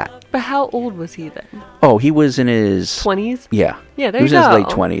up to that. But how old was he then? Oh, he was in his... 20s? Yeah. Yeah, there he was you in go. his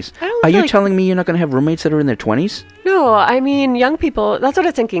late 20s. Are you telling me you're not going to have roommates that are in their 20s? No, I mean, young people, that's what I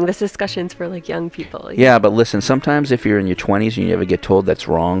was thinking. This discussion's for, young people. Yeah, but listen, sometimes if you're in your 20s and you ever get told that's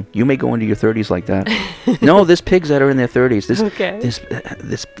wrong, you may go into your 30s like that. No, there's pigs that are in their 30s.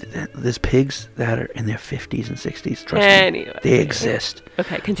 There's pigs that are in their 50s and 60s. Trust me. They exist.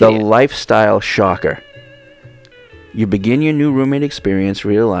 Okay, continue. The lifestyle shocker. You begin your new roommate experience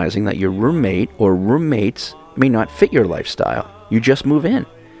realizing that your roommate or roommates may not fit your lifestyle. You just move in.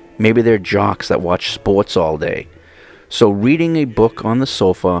 Maybe they're jocks that watch sports all day. So reading a book on the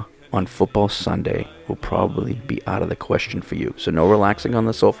sofa on football Sunday will probably be out of the question for you. So no relaxing on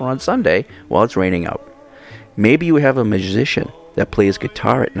the sofa on Sunday while it's raining out. Maybe you have a musician that plays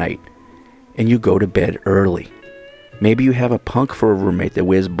guitar at night and you go to bed early. Maybe you have a punk for a roommate that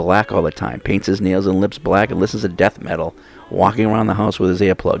wears black all the time, paints his nails and lips black, and listens to death metal, walking around the house with his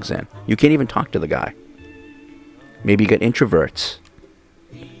earplugs in. You can't even talk to the guy. Maybe you got introverts.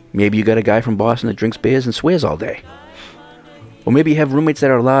 Maybe you got a guy from Boston that drinks beers and swears all day. Or maybe you have roommates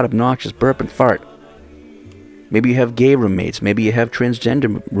that are loud, obnoxious, burp and fart. Maybe you have gay roommates. Maybe you have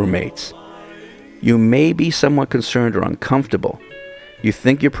transgender roommates. You may be somewhat concerned or uncomfortable. You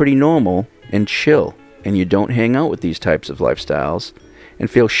think you're pretty normal and chill, and you don't hang out with these types of lifestyles, and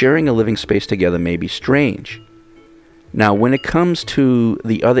feel sharing a living space together may be strange. Now, when it comes to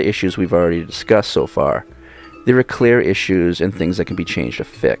the other issues we've already discussed so far, there are clear issues and things that can be changed or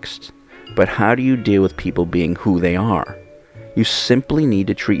fixed. But how do you deal with people being who they are? You simply need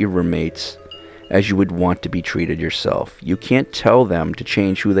to treat your roommates as you would want to be treated yourself. You can't tell them to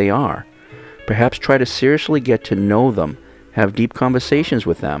change who they are. Perhaps try to seriously get to know them, have deep conversations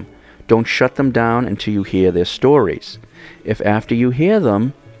with them. Don't shut them down until you hear their stories. If after you hear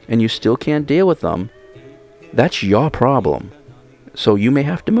them and you still can't deal with them, that's your problem. So you may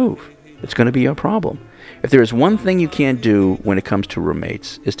have to move. It's going to be your problem. If there is one thing you can't do when it comes to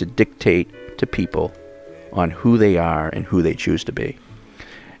roommates, is to dictate to people on who they are and who they choose to be.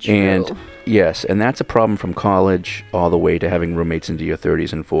 True. And yes, and that's a problem from college all the way to having roommates into your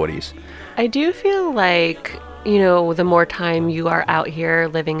 30s and 40s. I do feel like, the more time you are out here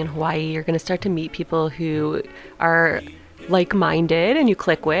living in Hawaii, you're going to start to meet people who are like-minded and you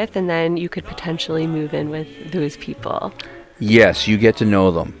click with, and then you could potentially move in with those people. Yes, you get to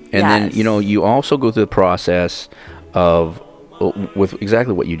know them. And then, you also go through the process of, with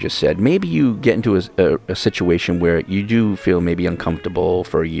exactly what you just said. Maybe you get into a situation where you do feel maybe uncomfortable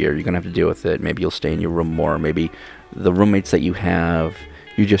for a year. You're going to have to deal with it. Maybe you'll stay in your room more. Maybe the roommates that you have,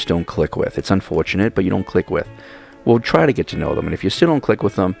 you just don't click with. It's unfortunate, but you don't click with. Well, try to get to know them. And if you still don't click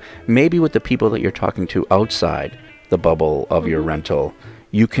with them, maybe with the people that you're talking to outside the bubble of your rental,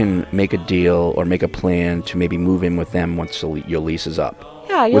 you can make a deal or make a plan to maybe move in with them once your lease is up.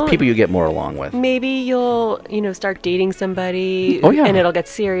 Yeah, Yeah, with people you get more along with. Maybe you'll, start dating somebody and it'll get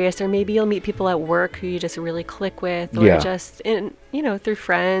serious, or maybe you'll meet people at work who you just really click with, or just through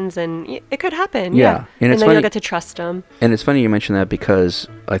friends, and it could happen. Yeah. And then you'll get to trust them. And it's funny you mention that, because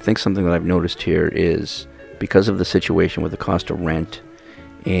I think something that I've noticed here is because of the situation with the cost of rent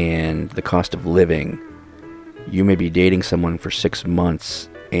and the cost of living, you may be dating someone for 6 months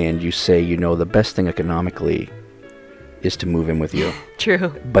and you say, the best thing economically is to move in with you.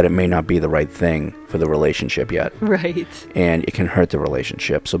 True. But it may not be the right thing for the relationship yet. Right. And it can hurt the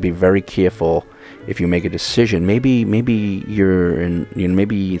relationship. So be very careful if you make a decision. Maybe you're in,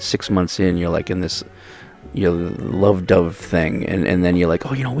 maybe 6 months in, you're like in this love dove thing. And then you're like,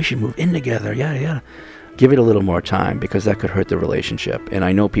 we should move in together. Yeah. Give it a little more time, because that could hurt the relationship. And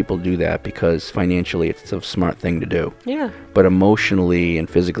I know people do that because financially it's a smart thing to do. Yeah. But emotionally and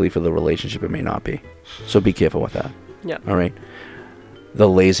physically for the relationship, it may not be. So be careful with that. Yeah. All right. The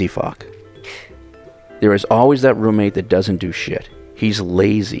lazy fuck. There is always that roommate that doesn't do shit. He's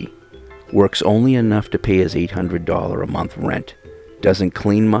lazy. Works only enough to pay his $800 a month rent. Doesn't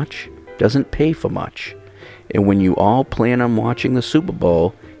clean much. Doesn't pay for much. And when you all plan on watching the Super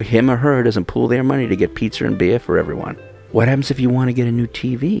Bowl, him or her doesn't pool their money to get pizza and beer for everyone. What happens if you want to get a new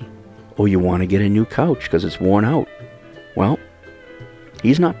TV? Or you want to get a new couch because it's worn out? Well,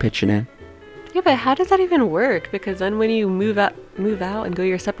 he's not pitching in. Yeah, but how does that even work? Because then when you move out and go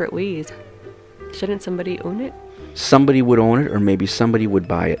your separate ways, shouldn't somebody own it? Somebody would own it, or maybe somebody would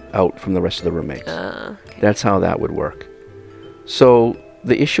buy it out from the rest of the roommates. Okay. That's how that would work. So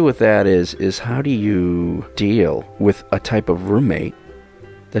the issue with that is how do you deal with a type of roommate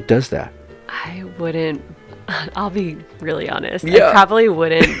that does that? I wouldn't. I'll be really honest. Yeah. I probably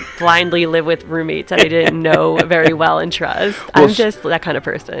wouldn't blindly live with roommates that I didn't know very well and trust. Well, I'm just that kind of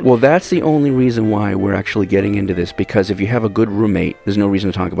person. Well, that's the only reason why we're actually getting into this, because if you have a good roommate, there's no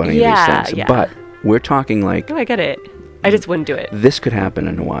reason to talk about any of these things. Yeah. But we're talking like... Oh, I get it. I just wouldn't do it. This could happen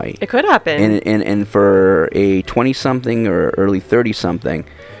in Hawaii. It could happen. And for a 20-something or early 30-something,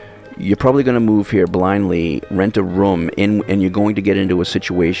 you're probably going to move here blindly, rent a room, and you're going to get into a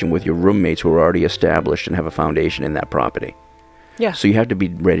situation with your roommates who are already established and have a foundation in that property. Yeah. So you have to be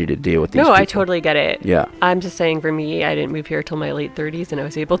ready to deal with these people. people. I totally get it. Yeah. I'm just saying, for me, I didn't move here till my late 30s, and I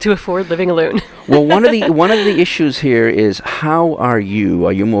was able to afford living alone. Well, one of the issues here is, how are you?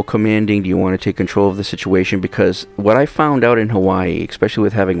 Are you more commanding? Do you want to take control of the situation? Because what I found out in Hawaii, especially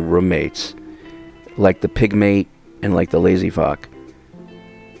with having roommates, like the pigmate and like the lazy fuck,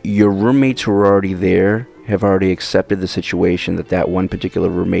 your roommates who are already there have already accepted the situation that one particular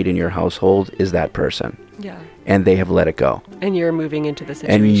roommate in your household is that person. Yeah. And they have let it go. And you're moving into the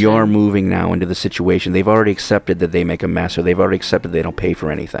situation. And you're moving now into the situation. They've already accepted that they make a mess, or they've already accepted they don't pay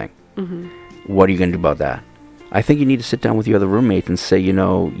for anything. Mm-hmm. What are you going to do about that? I think you need to sit down with your other roommates and say,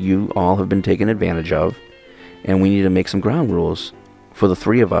 you all have been taken advantage of, and we need to make some ground rules for the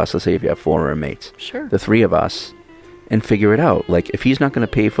three of us. Let's say if you have 4 roommates. Sure. The 3 of us. And figure it out. Like, if he's not going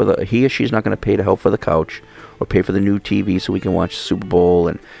to pay he or she's not going to pay to help for the couch, or pay for the new TV so we can watch Super Bowl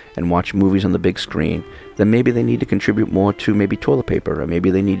and watch movies on the big screen, then maybe they need to contribute more to maybe toilet paper, or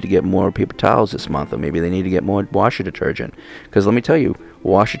maybe they need to get more paper towels this month, or maybe they need to get more washer detergent. Because let me tell you,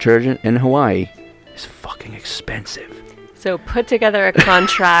 washer detergent in Hawaii is fucking expensive. So put together a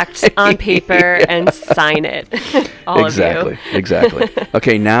contract on paper and sign it. All of you. Exactly.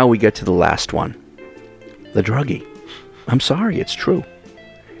 Okay, now we get to the last one. The druggie. I'm sorry, it's true.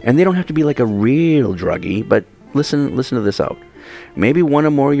 And they don't have to be like a real druggie, but listen to this out. Maybe one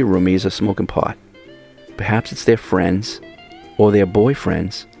or more of your roomies are smoking pot. Perhaps it's their friends, or their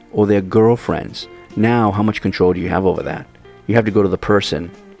boyfriends, or their girlfriends. Now, how much control do you have over that? You have to go to the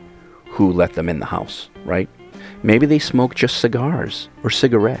person who let them in the house, right? Maybe they smoke just cigars or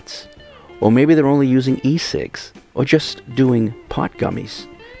cigarettes. Or maybe they're only using e-cigs, or just doing pot gummies.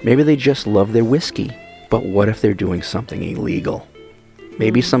 Maybe they just love their whiskey. But what if they're doing something illegal?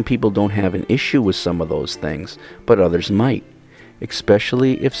 Maybe some people don't have an issue with some of those things, but others might.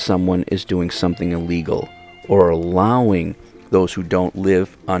 Especially if someone is doing something illegal, or allowing those who don't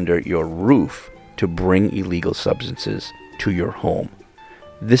live under your roof to bring illegal substances to your home.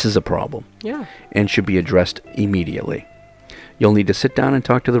 This is a problem. Yeah. And should be addressed immediately. You'll need to sit down and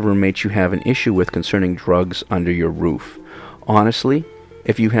talk to the roommates you have an issue with concerning drugs under your roof. Honestly,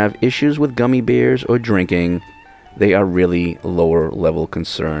 if you have issues with gummy bears or drinking, they are really lower level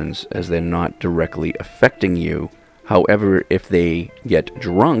concerns, as they're not directly affecting you. However, if they get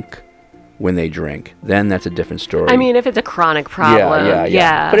drunk when they drink, then that's a different story. I mean, if it's a chronic problem,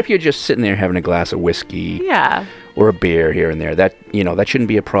 yeah. But if you're just sitting there having a glass of whiskey, or a beer here and there, that shouldn't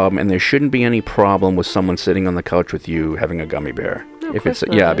be a problem, and there shouldn't be any problem with someone sitting on the couch with you having a gummy bear. No, if it's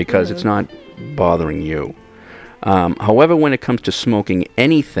because it's not bothering you. However, when it comes to smoking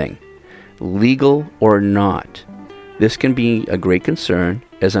anything, legal or not, this can be a great concern,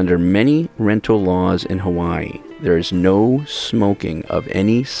 as under many rental laws in Hawaii, there is no smoking of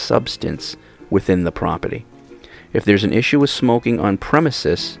any substance within the property. If there's an issue with smoking on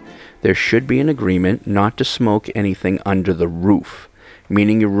premises, there should be an agreement not to smoke anything under the roof,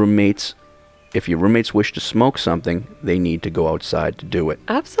 meaning if your roommates wish to smoke something, they need to go outside to do it.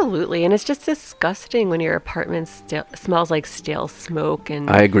 Absolutely. And it's just disgusting when your apartment smells like stale smoke. And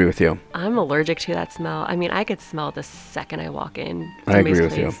I agree with you. I'm allergic to that smell. I mean, I could smell it the second I walk in. I agree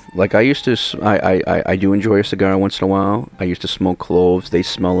with you. Like I used to, I do enjoy a cigar once in a while. I used to smoke cloves. They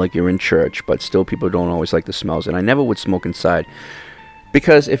smell like you're in church, but still people don't always like the smells. And I never would smoke inside.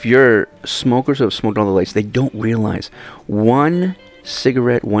 Because if you're smokers who have smoked all the lights, they don't realize one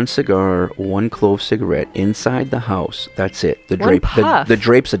cigarette, one cigar, one clove cigarette inside the house. That's it. The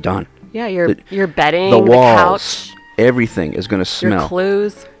drapes are done. Yeah, your bedding, the walls, couch, everything is going to smell. Your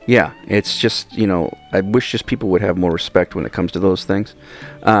clothes. Yeah, it's just, I wish just people would have more respect when it comes to those things.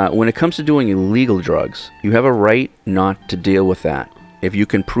 When it comes to doing illegal drugs, you have a right not to deal with that. If you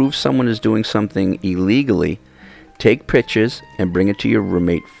can prove someone is doing something illegally, take pictures and bring it to your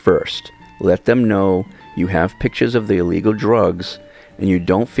roommate first. Let them know you have pictures of the illegal drugs and you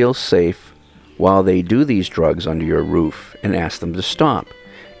don't feel safe while they do these drugs under your roof, and ask them to stop.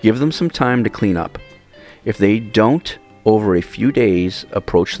 Give them some time to clean up. If they don't, over a few days,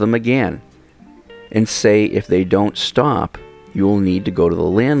 approach them again and say if they don't stop, you will need to go to the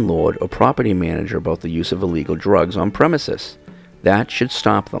landlord or property manager about the use of illegal drugs on premises. That should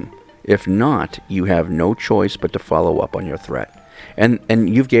stop them. If not, you have no choice but to follow up on your threat. And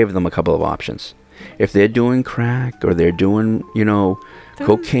you've gave them a couple of options. If they're doing crack or they're doing,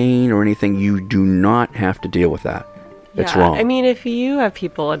 cocaine or anything, you do not have to deal with that. It's wrong. I mean, if you have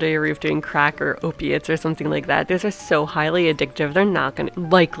people under your roof doing crack or opiates or something like that, those are so highly addictive, they're not going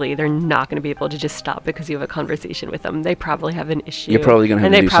to be able to just stop because you have a conversation with them. They probably have an issue. You're probably going to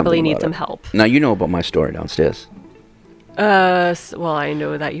have to do something about it. And they probably need some help. Now, you know about my story downstairs. Well, I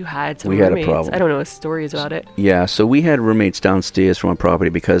know that you had some roommates. We had a problem. I don't know stories about it. Yeah, so we had roommates downstairs from our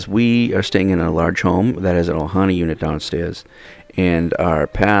property because we are staying in a large home that has an Ohana unit downstairs. And our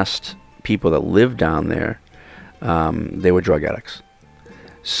past people that lived down there, they were drug addicts.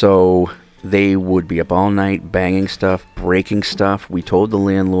 So they would be up all night banging stuff, breaking stuff. We told the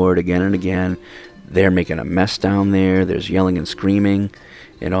landlord again and again, they're making a mess down there. There's yelling and screaming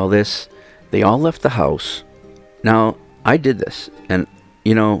and all this. They all left the house. Now, I did this, and,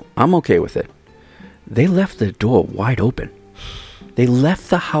 I'm okay with it. They left the door wide open. They left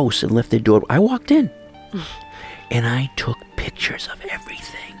the house and left their door. I walked in, and I took pictures of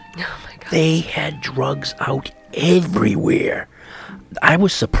everything. Oh, my God. They had drugs out everywhere. I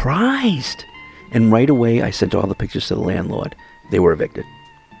was surprised. And right away, I sent all the pictures to the landlord. They were evicted.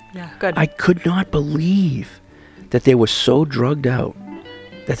 Yeah, good. I could not believe that they were so drugged out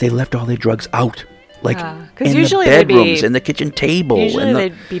that they left all their drugs out. Like in usually the bedrooms, in the kitchen table. Usually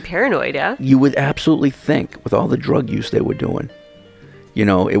they'd be paranoid, yeah? You would absolutely think, with all the drug use they were doing,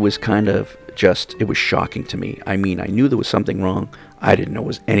 it was kind of it was shocking to me. I mean, I knew there was something wrong. I didn't know it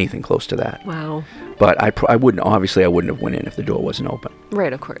was anything close to that. Wow. But I wouldn't have went in if the door wasn't open.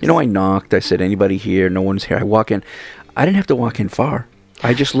 Right, of course. I knocked. I said, anybody here? No one's here. I walk in. I didn't have to walk in far.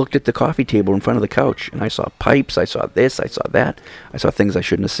 I just looked at the coffee table in front of the couch, and I saw pipes, I saw this, I saw that. I saw things I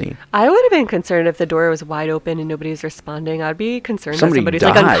shouldn't have seen. I would have been concerned if the door was wide open and nobody's responding. I'd be concerned that somebody's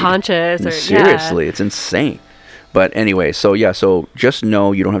died. like unconscious. Seriously, it's insane. But anyway, so just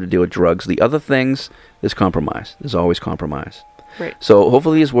know you don't have to deal with drugs. The other things, there's compromise. There's always compromise. Right. So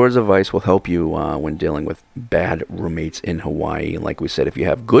hopefully these words of advice will help you when dealing with bad roommates in Hawaii. And like we said, if you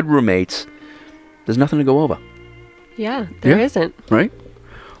have good roommates, there's nothing to go over. Yeah, there isn't. Right?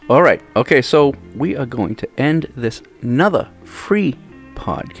 All right. Okay, so we are going to end this another free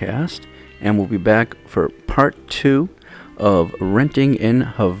podcast, and we'll be back for part 2 of Renting in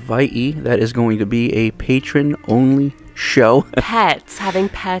Hawaii. That is going to be a patron-only show. Having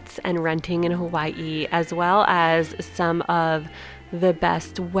pets and renting in Hawaii, as well as some of the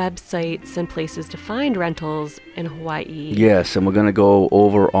best websites and places to find rentals in Hawaii. Yes, and we're going to go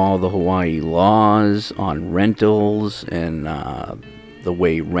over all the Hawaii laws on rentals and the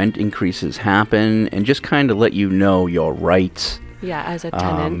way rent increases happen, and just kind of let you know your rights. Yeah, as a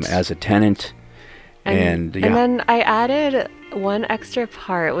tenant. And then I added one extra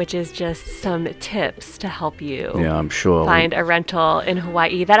part, which is just some tips to help you I'm sure find a rental in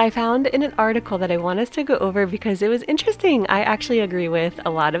Hawaii that I found in an article that I want us to go over because it was interesting. I actually agree with a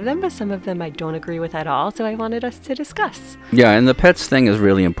lot of them, but some of them I don't agree with at all. So I wanted us to discuss. Yeah, and the pets thing is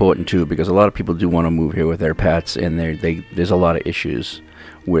really important too, because a lot of people do want to move here with their pets, and there's a lot of issues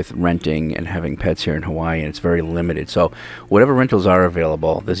with renting and having pets here in Hawaii, and it's very limited. So whatever rentals are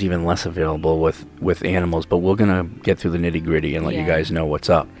available, there's even less available with animals, but we're gonna get through the nitty-gritty and let you guys know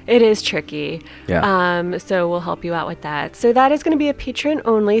what's up. It is tricky. Yeah. So we'll help you out with that. So that is going to be a patron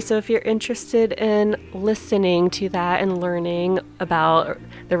only. So if you're interested in listening to that and learning about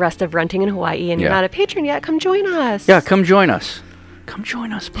the rest of renting in Hawaii and you're not a patron yet, come join us. Yeah, come join us. Come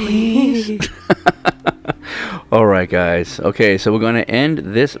join us, please. All right, guys. Okay, so we're going to end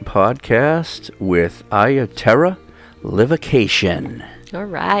this podcast with Ayaterra Livocation. All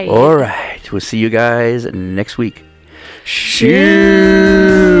right. All right. We'll see you guys next week. Shoots.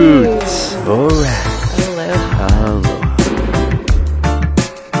 All right. Aloha.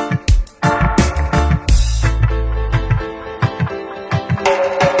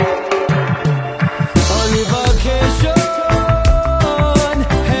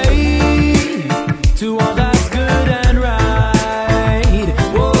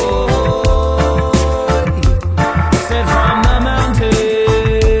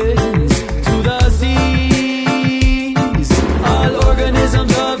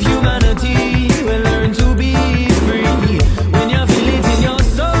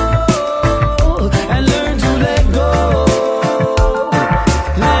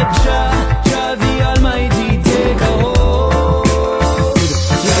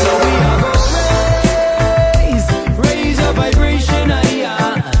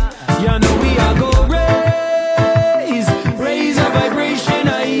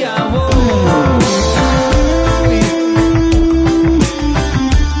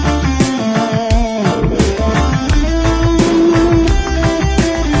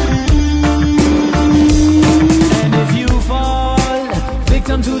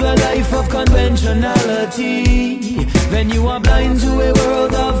 Then you are blind to a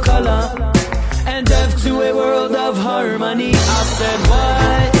world of color and deaf to a world of harmony. I said,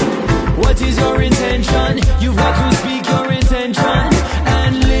 what is your intention? You've got to speak your intention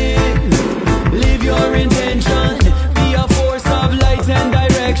and live your intention. Be a force of light and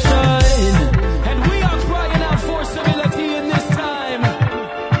direction. And we are crying out for stability in this time.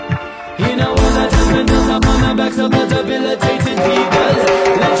 You know what that has been built upon the backs of the debilitated people.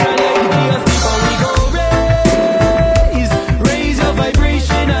 Let's try to be a people we go.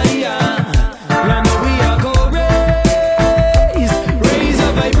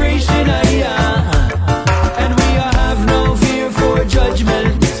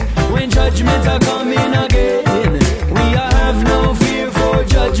 Judgment are coming again. We have no fear for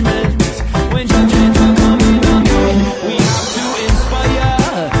judgment. When judgment are coming again, we have to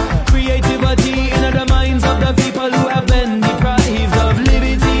inspire creativity in the minds of the people who have been deprived of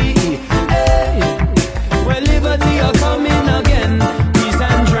liberty. Hey, where liberty are coming again, peace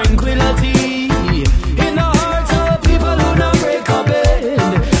and tranquility in the hearts of people who not break a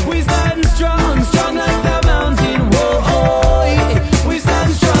bend. We stand strong, strong like the mountain. Whoa, we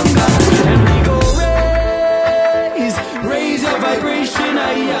stand stronger. And we go raise your vibration,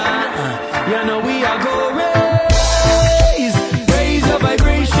 you know we are go raise your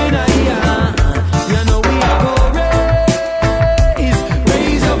vibration, you know we are go raise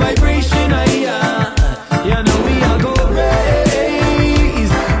your vibration, you know we are go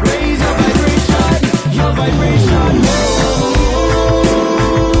raise your vibration,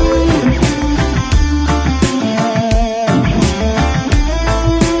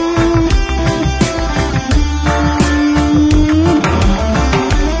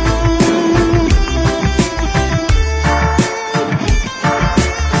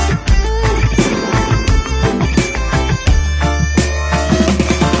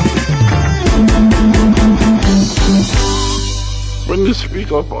 When you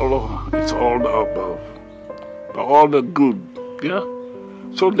speak of aloha, it's all the above, all the good, yeah?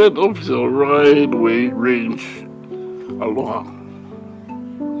 So that is the right way range aloha.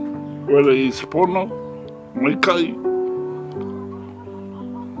 Whether it's pono, maikai,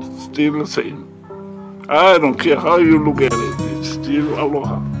 still the same. I don't care how you look at it, it's still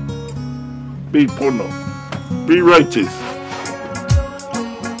aloha. Be pono, be righteous.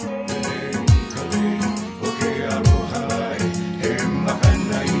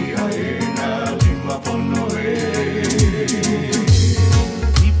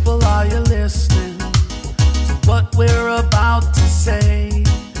 We're about to say,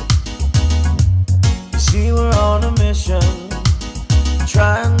 you see, we're on a mission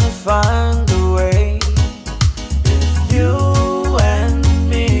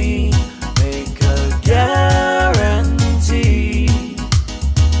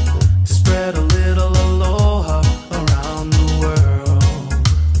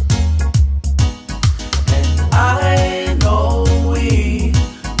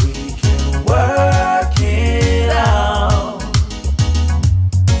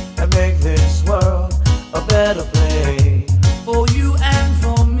make this world a better place for you and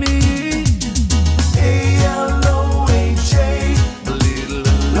for me. A-L-O-H-A, a little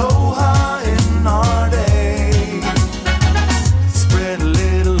aloha in our day. Spread a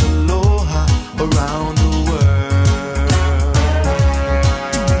little aloha around the world.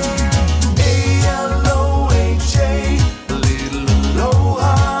 A-L-O-H-A, a little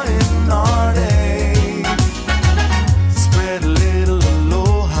aloha in our day. Spread a little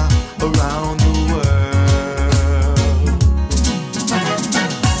aloha around the world.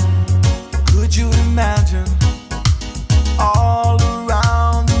 Could you imagine all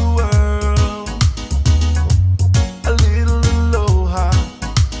around the world a little aloha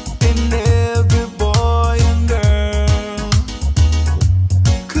in every boy and girl?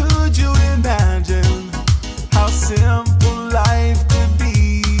 Could you imagine how simple life could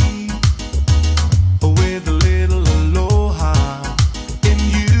be with a little aloha in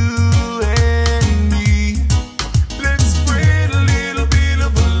you and me? Let's spread a little bit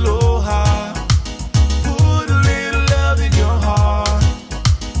of aloha. Put a little love in your heart.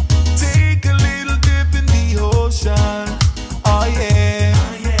 Take a little dip in the ocean. Oh yeah.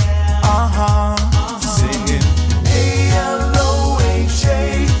 Uh-huh. Singing A-L-O-H-A,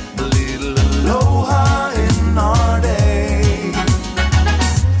 a little aloha in our day.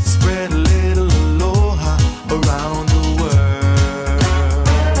 Spread a little aloha around the world.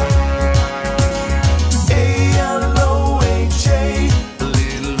 A-L-O-H-A, a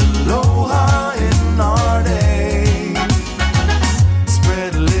little aloha in our day.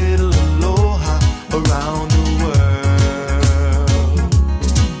 Spread a little aloha around the world.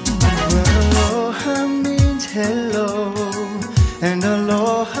 Well, aloha means hello, and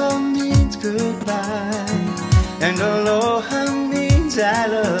aloha means goodbye, and aloha means I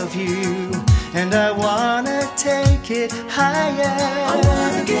love you, and I wanna take it higher.